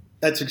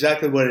 That's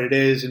exactly what it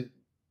is,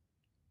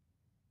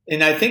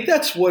 and I think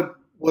that's what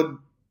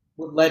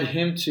led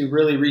him to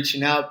really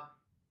reaching out.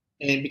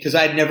 And because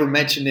I had never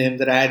mentioned to him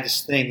that I had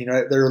this thing,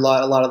 there are a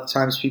lot of the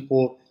times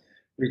people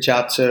reach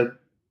out to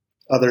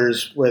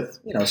others with,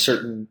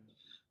 certain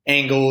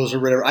angles or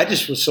whatever. I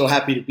just was so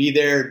happy to be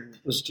there and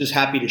was just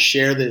happy to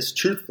share this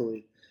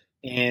truthfully.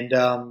 And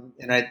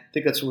I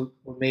think that's what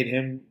made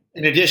him,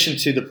 in addition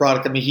to the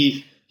product. I mean,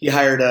 he he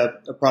hired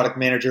a product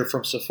manager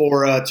from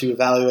Sephora to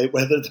evaluate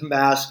whether the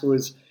mask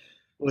was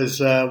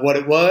what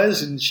it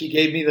was, and she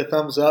gave me the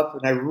thumbs up,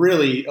 and I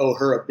really owe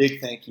her a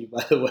big thank you,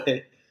 by the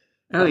way.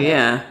 Oh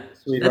yeah,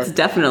 Sweetheart. that's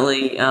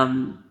definitely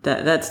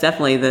that's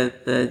definitely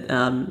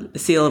the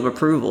seal of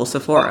approval,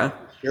 Sephora.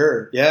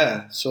 Sure,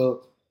 yeah.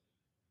 So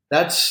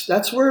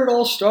that's where it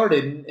all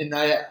started, and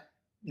I,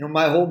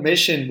 my whole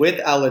mission with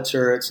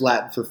Alitura, it's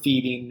Latin for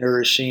feeding,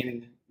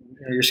 nourishing,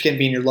 and your skin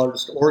being your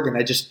largest organ.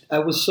 I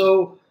was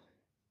so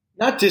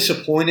not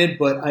disappointed,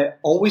 but I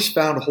always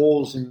found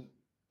holes in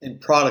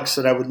products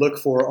that I would look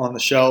for on the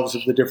shelves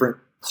of the different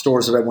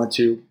stores that I went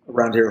to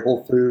around here,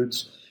 Whole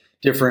Foods,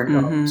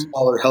 different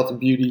smaller health and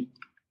beauty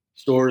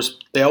stores.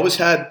 They always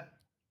had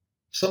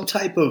some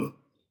type of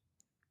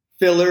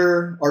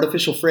filler,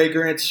 artificial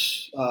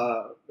fragrance,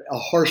 a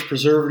harsh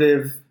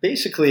preservative,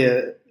 basically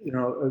a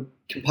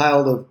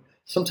compiled of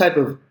some type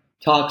of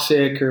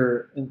toxic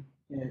or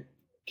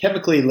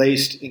chemically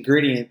laced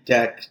ingredient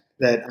deck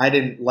that I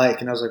didn't like.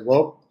 And I was like,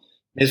 well,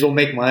 may as well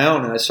make my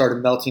own. And I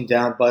started melting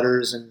down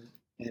butters and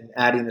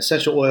adding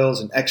essential oils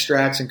and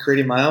extracts and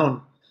creating my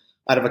own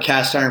out of a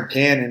cast iron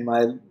pan in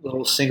my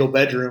little single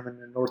bedroom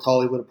in a North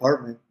Hollywood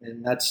apartment.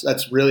 And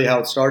that's really how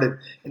it started.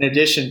 In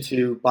addition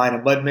to buying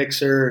a mud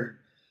mixer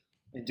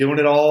and doing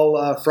it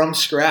all from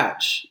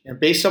scratch, and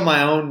based on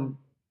my own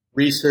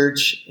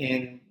research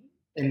and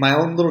my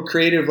own little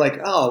creative, like,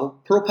 oh,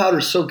 pearl powder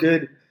is so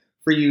good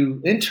for you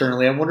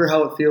internally. I wonder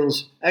how it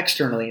feels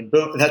externally. And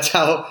boom, that's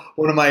how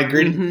one of my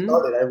ingredients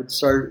started. I would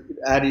start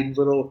adding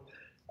little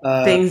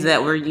things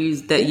that were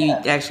used that you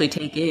actually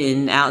take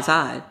in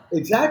outside.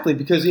 Exactly,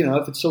 because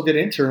if it's so good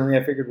internally,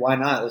 I figured why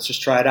not? Let's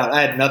just try it out.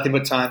 I had nothing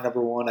but time.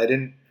 Number one, I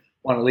didn't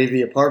want to leave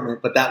the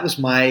apartment, but that was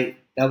my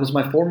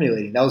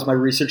formulating. That was my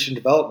research and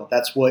development.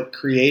 That's what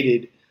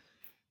created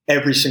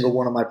every single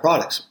one of my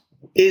products.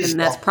 And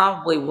that's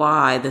probably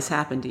why this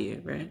happened to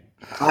you, right?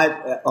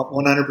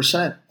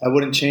 100%. I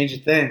wouldn't change a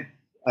thing.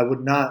 I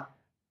would not.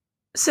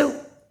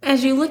 So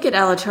as you look at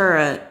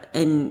Alitura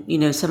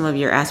and, some of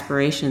your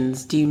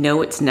aspirations, do you know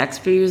what's next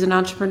for you as an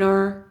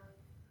entrepreneur?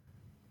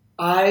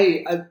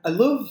 I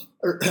live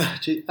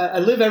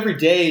every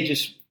day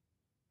just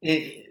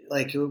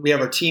like we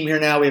have our team here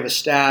now. We have a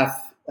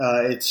staff.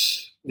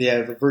 We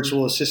have a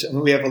virtual assistant.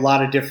 We have a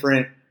lot of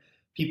different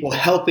people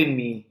helping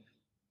me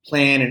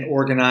plan and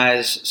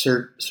organize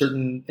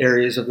certain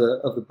areas of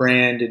the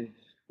brand, and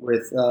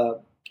with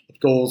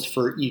goals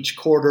for each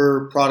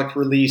quarter, product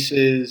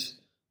releases,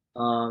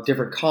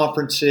 different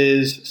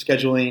conferences,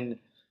 scheduling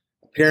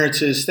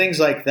appearances, things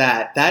like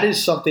that. That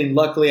is something,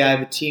 luckily, I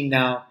have a team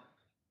now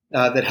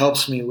that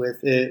helps me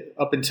with it.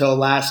 Up until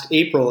last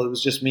April, it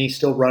was just me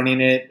still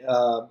running it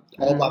all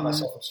by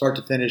myself from start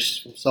to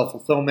finish, from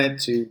self-fulfillment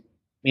to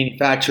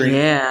manufacturing.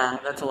 Yeah,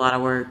 that's a lot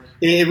of work.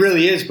 It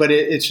really is, but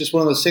it's just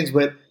one of those things.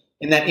 But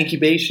in that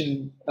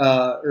incubation in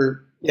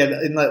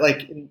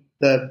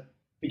the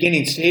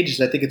beginning stages,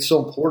 I think it's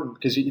so important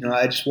because,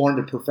 I just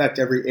wanted to perfect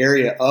every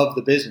area of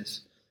the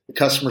business, the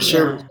customer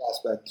service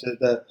aspect,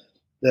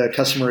 the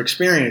customer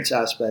experience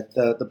aspect,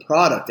 the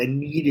product. I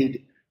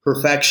needed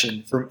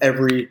perfection from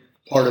every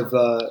part of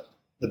the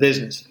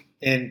business.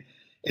 And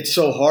it's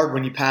so hard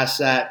when you pass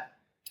that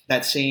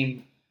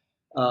same,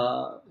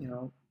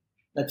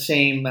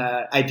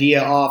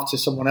 idea off to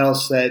someone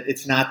else that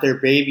it's not their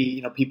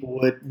baby. People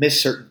would miss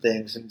certain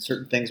things, and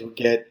certain things would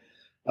get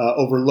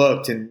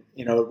overlooked, and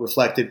it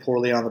reflected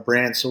poorly on the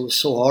brand. So it was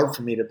so hard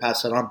for me to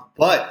pass that on.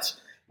 But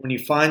when you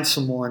find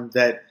someone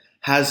that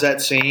has that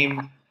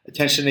same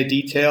attention to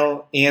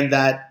detail and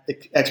that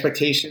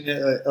expectation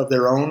of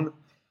their own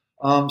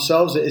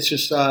selves, it's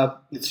just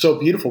it's so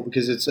beautiful,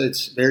 because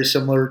it's very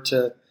similar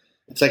to,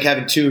 it's like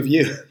having two of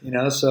you.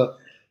 So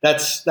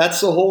that's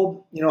the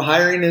whole,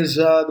 hiring is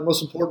the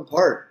most important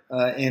part,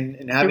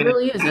 and having it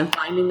really is, and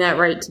finding that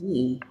right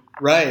team.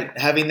 Right,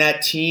 having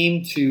that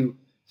team to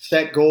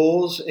set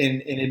goals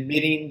and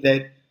admitting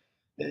that,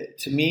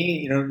 to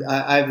me,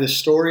 I have the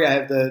story, I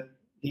have the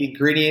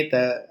ingredient,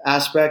 the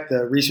aspect,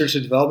 the research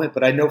and development,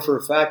 but I know for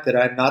a fact that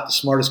I'm not the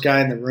smartest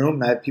guy in the room,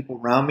 and I have people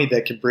around me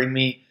that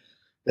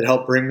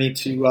help bring me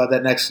to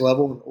that next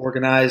level and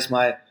organize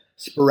my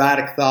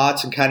sporadic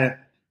thoughts and kind of,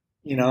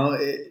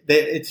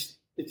 it's.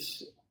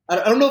 I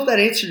don't know if that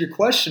answered your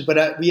question,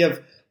 but we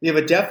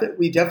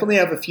definitely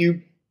have a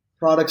few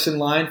products in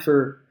line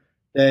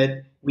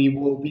that we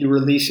will be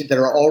releasing that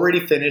are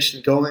already finished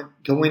and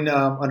going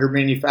under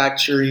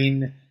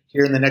manufacturing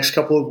here in the next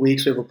couple of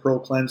weeks. We have a Pearl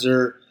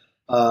Cleanser,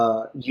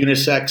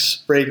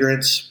 unisex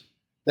fragrance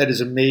that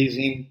is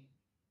amazing,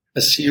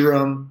 a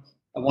serum.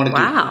 I want to do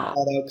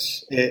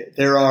products.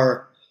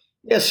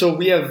 So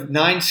we have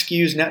 9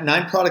 SKUs,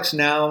 9 products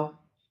now,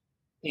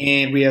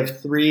 and we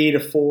have 3 to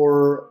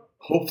 4.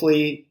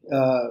 Hopefully,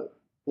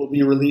 will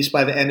be released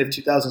by the end of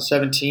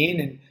 2017.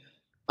 And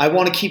I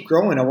want to keep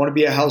growing. I want to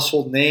be a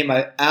household name.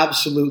 I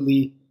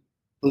absolutely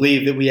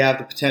believe that we have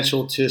the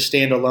potential to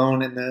stand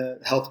alone in the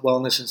health,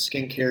 wellness, and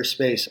skincare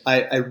space.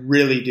 I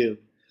really do.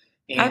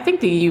 And I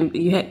think that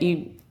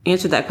you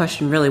answered that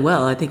question really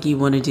well. I think you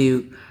want to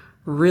do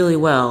really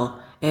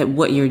well at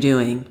what you're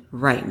doing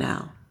right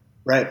now.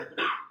 Right.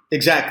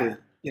 Exactly.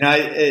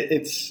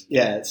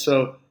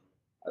 So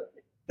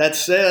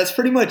that's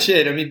pretty much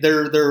it. I mean,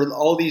 there are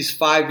all these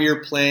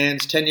 5-year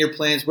plans, 10-year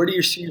plans. Where do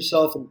you see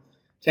yourself in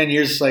 10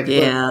 years? It's like,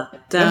 Yeah,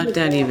 look,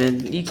 don't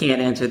even, you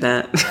can't answer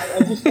that.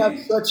 I just have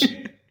such,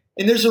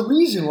 and there's a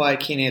reason why I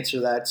can't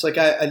answer that. It's like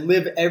I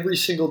live every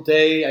single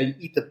day. I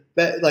eat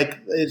like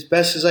as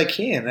best as I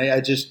can.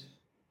 I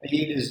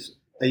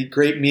eat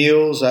great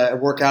meals. I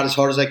work out as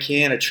hard as I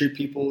can. I treat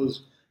people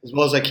as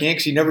well as I can,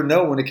 because you never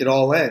know when it could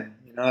all end.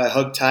 I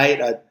hug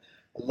tight. I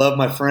love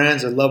my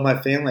friends. I love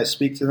my family. I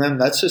speak to them.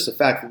 That's just a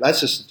fact. That's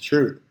just the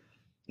truth.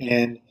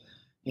 And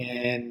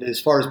as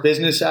far as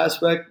business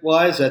aspect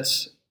wise,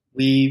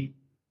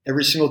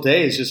 every single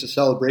day is just a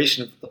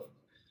celebration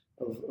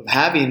of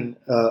having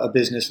a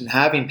business and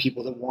having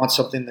people that want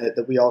something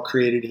that we all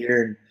created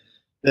here.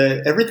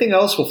 And everything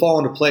else will fall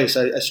into place.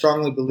 I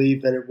strongly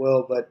believe that it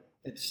will, but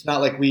it's not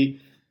like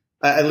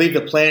I leave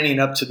the planning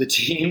up to the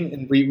team,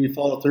 and we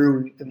follow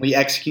through and we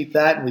execute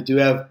that. And we do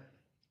have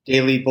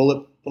daily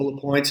bullet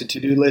points and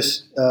to-do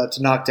lists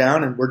to knock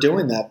down, and we're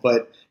doing that.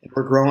 And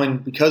we're growing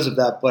because of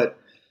that. But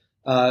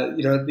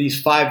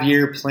these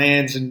 5-year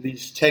plans and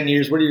these 10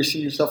 years. Where do you see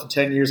yourself in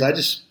 10 years? I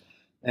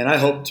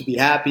hope to be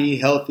happy,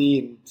 healthy,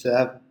 and to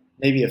have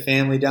maybe a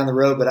family down the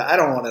road. But I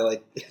don't want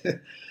to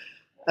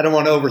I don't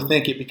want to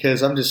overthink it,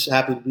 because I'm just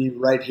happy to be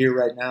right here,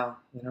 right now.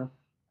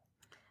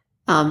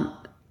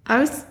 I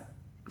was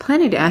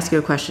planning to ask you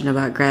a question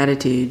about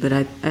gratitude, but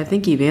I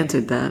think you've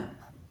answered that.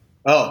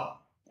 Oh,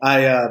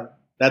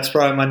 that's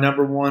probably my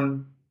number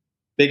one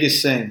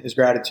biggest thing is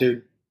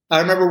gratitude.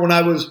 I remember when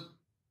I was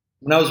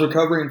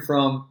recovering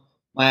from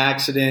my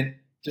accident,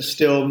 just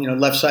still,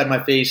 left side of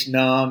my face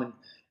numb, and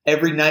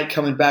every night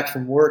coming back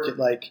from work at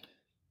like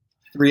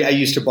 3, I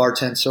used to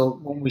bartend. So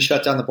when we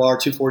shut down the bar,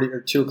 2:40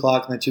 or 2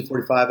 o'clock, and then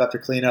 2:45 after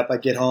cleanup, I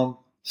get home,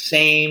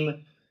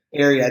 same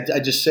area. I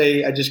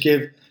just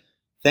give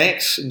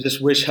thanks and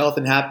just wish health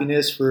and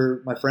happiness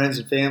for my friends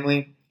and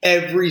family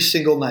every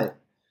single night.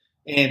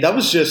 And that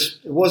was it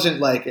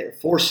wasn't like a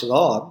force at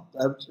all.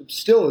 I'm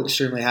still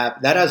extremely happy.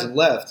 That hasn't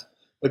left.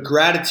 But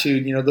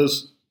gratitude,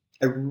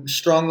 I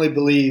strongly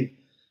believe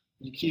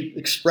you keep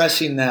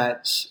expressing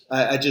that.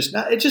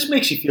 It just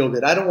makes you feel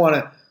good. I don't want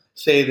to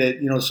say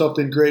that,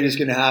 something great is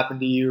going to happen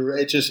to you.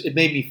 It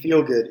made me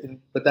feel good.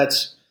 But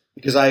that's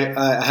because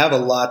I have a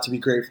lot to be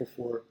grateful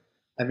for.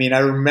 I mean, I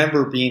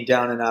remember being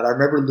down and out. I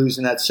remember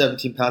losing that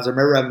 17 pounds. I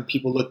remember having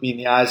people look me in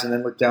the eyes and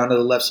then look down to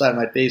the left side of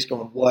my face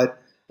going,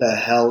 what the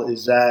hell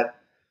is that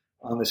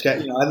on this guy?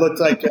 I looked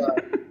like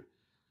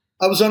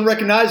I was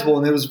unrecognizable,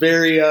 and it was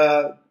very,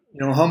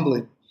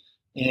 humbling.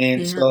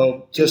 And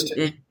so just to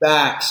be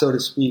back, so to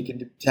speak,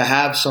 and to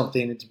have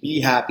something and to be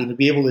happy and to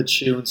be able to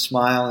chew and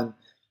smile and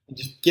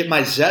just get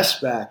my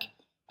zest back.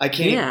 I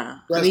can't. Yeah.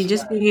 I mean,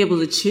 just being able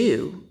to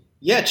chew.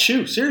 Yeah,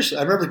 chew. Seriously.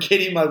 I remember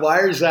getting my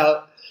wires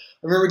out.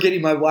 And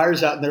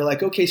they're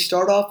like, okay,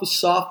 start off with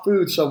soft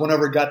food. So I went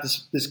over and got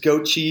this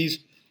goat cheese.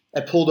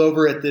 I pulled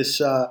over at this,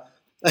 I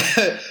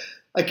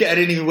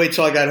didn't even wait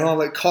till I got home.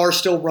 Like, car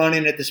still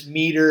running at this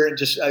meter, and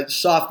just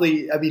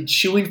softly,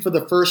 chewing for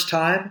the first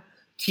time,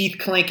 teeth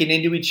clanking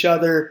into each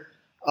other.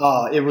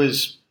 It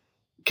was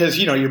because,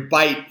 your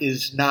bite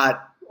is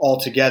not all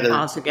together.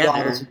 What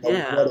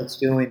it's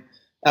doing.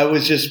 I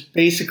was just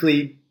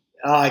basically,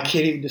 I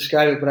can't even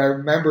describe it, but I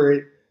remember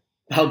it,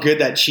 how good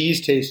that cheese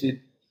tasted.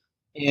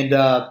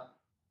 Yeah.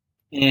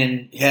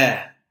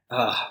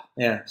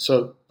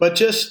 So, but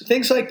just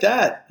things like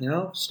that,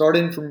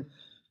 starting from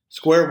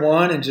square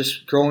one and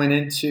just growing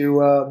into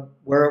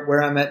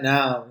where I'm at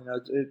now.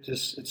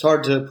 It's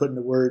hard to put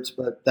into words,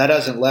 but that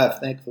hasn't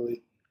left,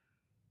 thankfully.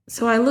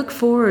 So I look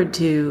forward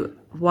to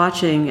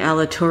watching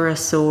Alitura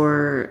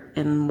soar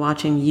and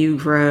watching you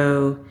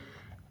grow,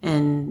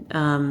 and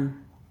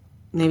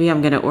maybe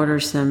I'm going to order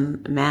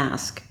some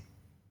masks.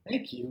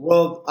 Thank you.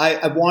 Well, I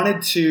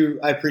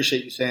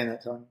appreciate you saying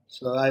that, Tony.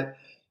 So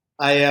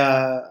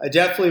I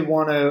definitely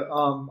want to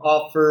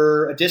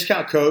offer a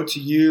discount code to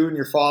you and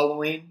your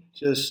following.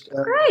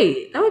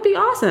 Great. That would be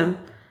awesome.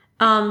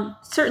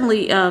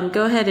 Certainly,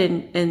 go ahead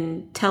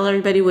and tell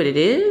everybody what it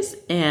is,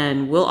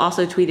 and we'll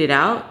also tweet it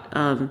out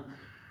from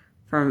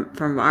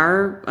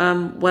our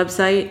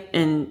website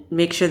and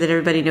make sure that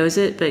everybody knows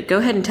it. But go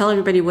ahead and tell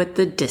everybody what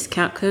the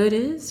discount code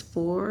is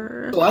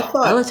for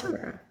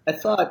Alitura. I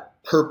thought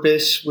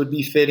purpose would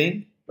be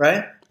fitting,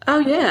 right? Oh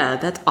yeah,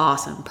 that's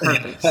awesome.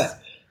 Purpose.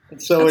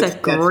 That's a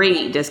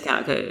great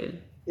discount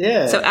code.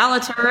 Yeah. So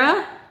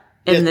Alitura,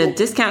 and the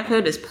discount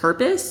code is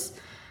purpose.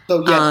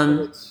 So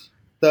yes,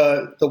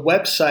 the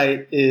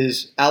website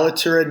is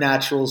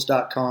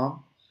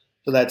alituranaturals.com.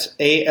 So that's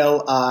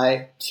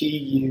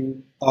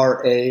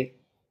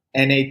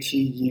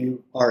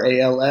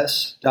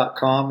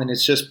ALITURANATURALS.com, and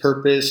it's just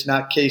purpose,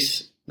 not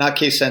case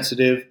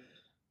sensitive.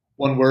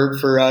 One word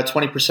for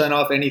 20%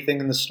 off anything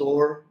in the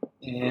store.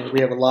 And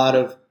we have a lot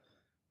of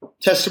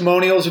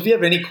testimonials. If you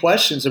have any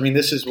questions,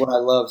 this is what I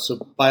love. So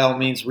by all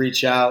means,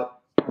 reach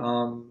out.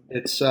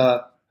 It's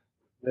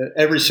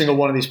every single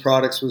one of these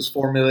products was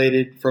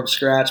formulated from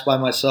scratch by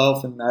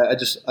myself, and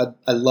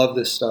I love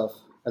this stuff.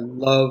 I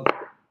love,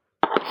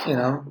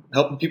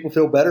 helping people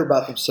feel better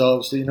about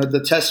themselves.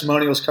 The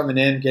testimonials coming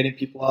in, getting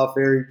people off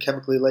very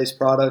chemically laced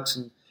products,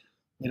 and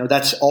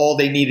that's all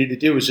they needed to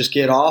do was just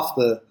get off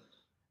the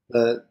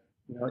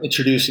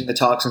introducing the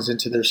toxins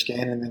into their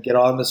skin, and then get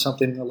on to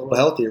something a little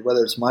healthier,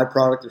 whether it's my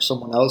product or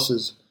someone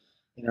else's.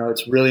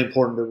 It's really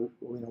important to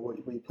what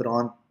you put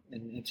on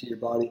into your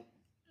body.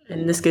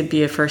 And this could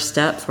be a first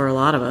step for a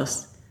lot of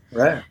us.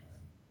 Right.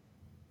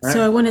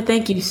 So I want to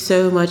thank you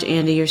so much,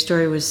 Andy. Your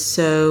story was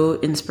so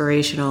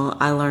inspirational.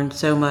 I learned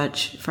so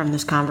much from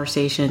this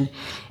conversation.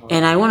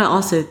 And I want to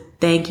also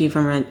thank you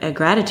from a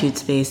gratitude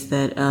space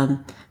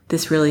that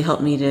this really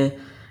helped me to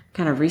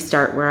kind of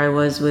restart where I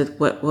was with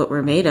what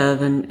we're made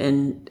of,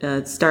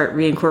 and start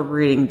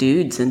reincorporating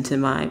dudes into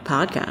my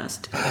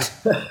podcast.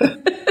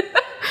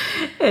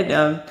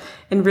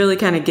 And really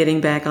kind of getting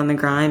back on the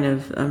grind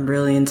of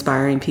really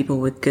inspiring people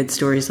with good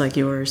stories like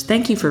yours.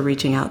 Thank you for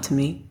reaching out to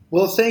me.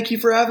 Well, thank you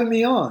for having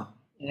me on.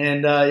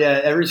 And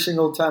every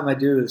single time I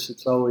do this,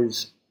 it's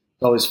always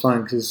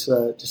fun because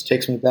it just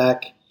takes me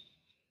back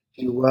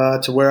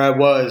to where I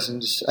was.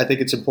 And I think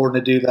it's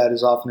important to do that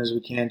as often as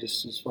we can,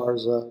 just as far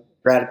as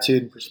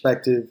gratitude and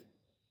perspective.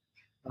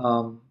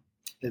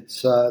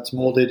 It's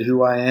molded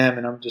who I am,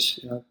 and I'm just,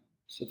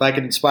 so if I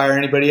can inspire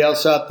anybody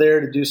else out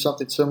there to do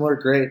something similar,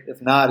 great. If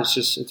not,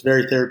 it's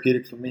very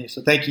therapeutic for me.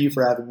 So thank you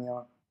for having me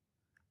on.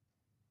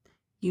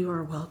 You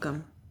are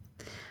welcome.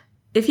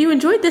 If you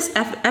enjoyed this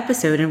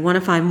episode and want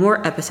to find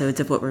more episodes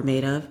of What We're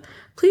Made Of,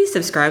 please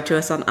subscribe to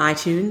us on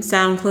iTunes,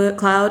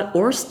 SoundCloud,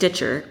 or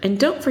Stitcher, and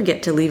don't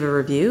forget to leave a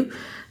review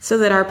so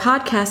that our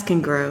podcast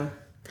can grow.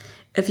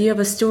 If you have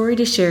a story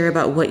to share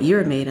about what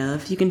you're made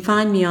of, you can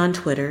find me on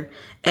Twitter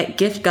at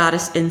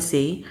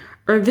GiftGoddessNC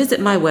or visit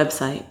my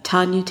website,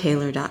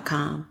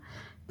 TanyaTaylor.com.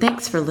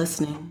 Thanks for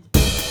listening.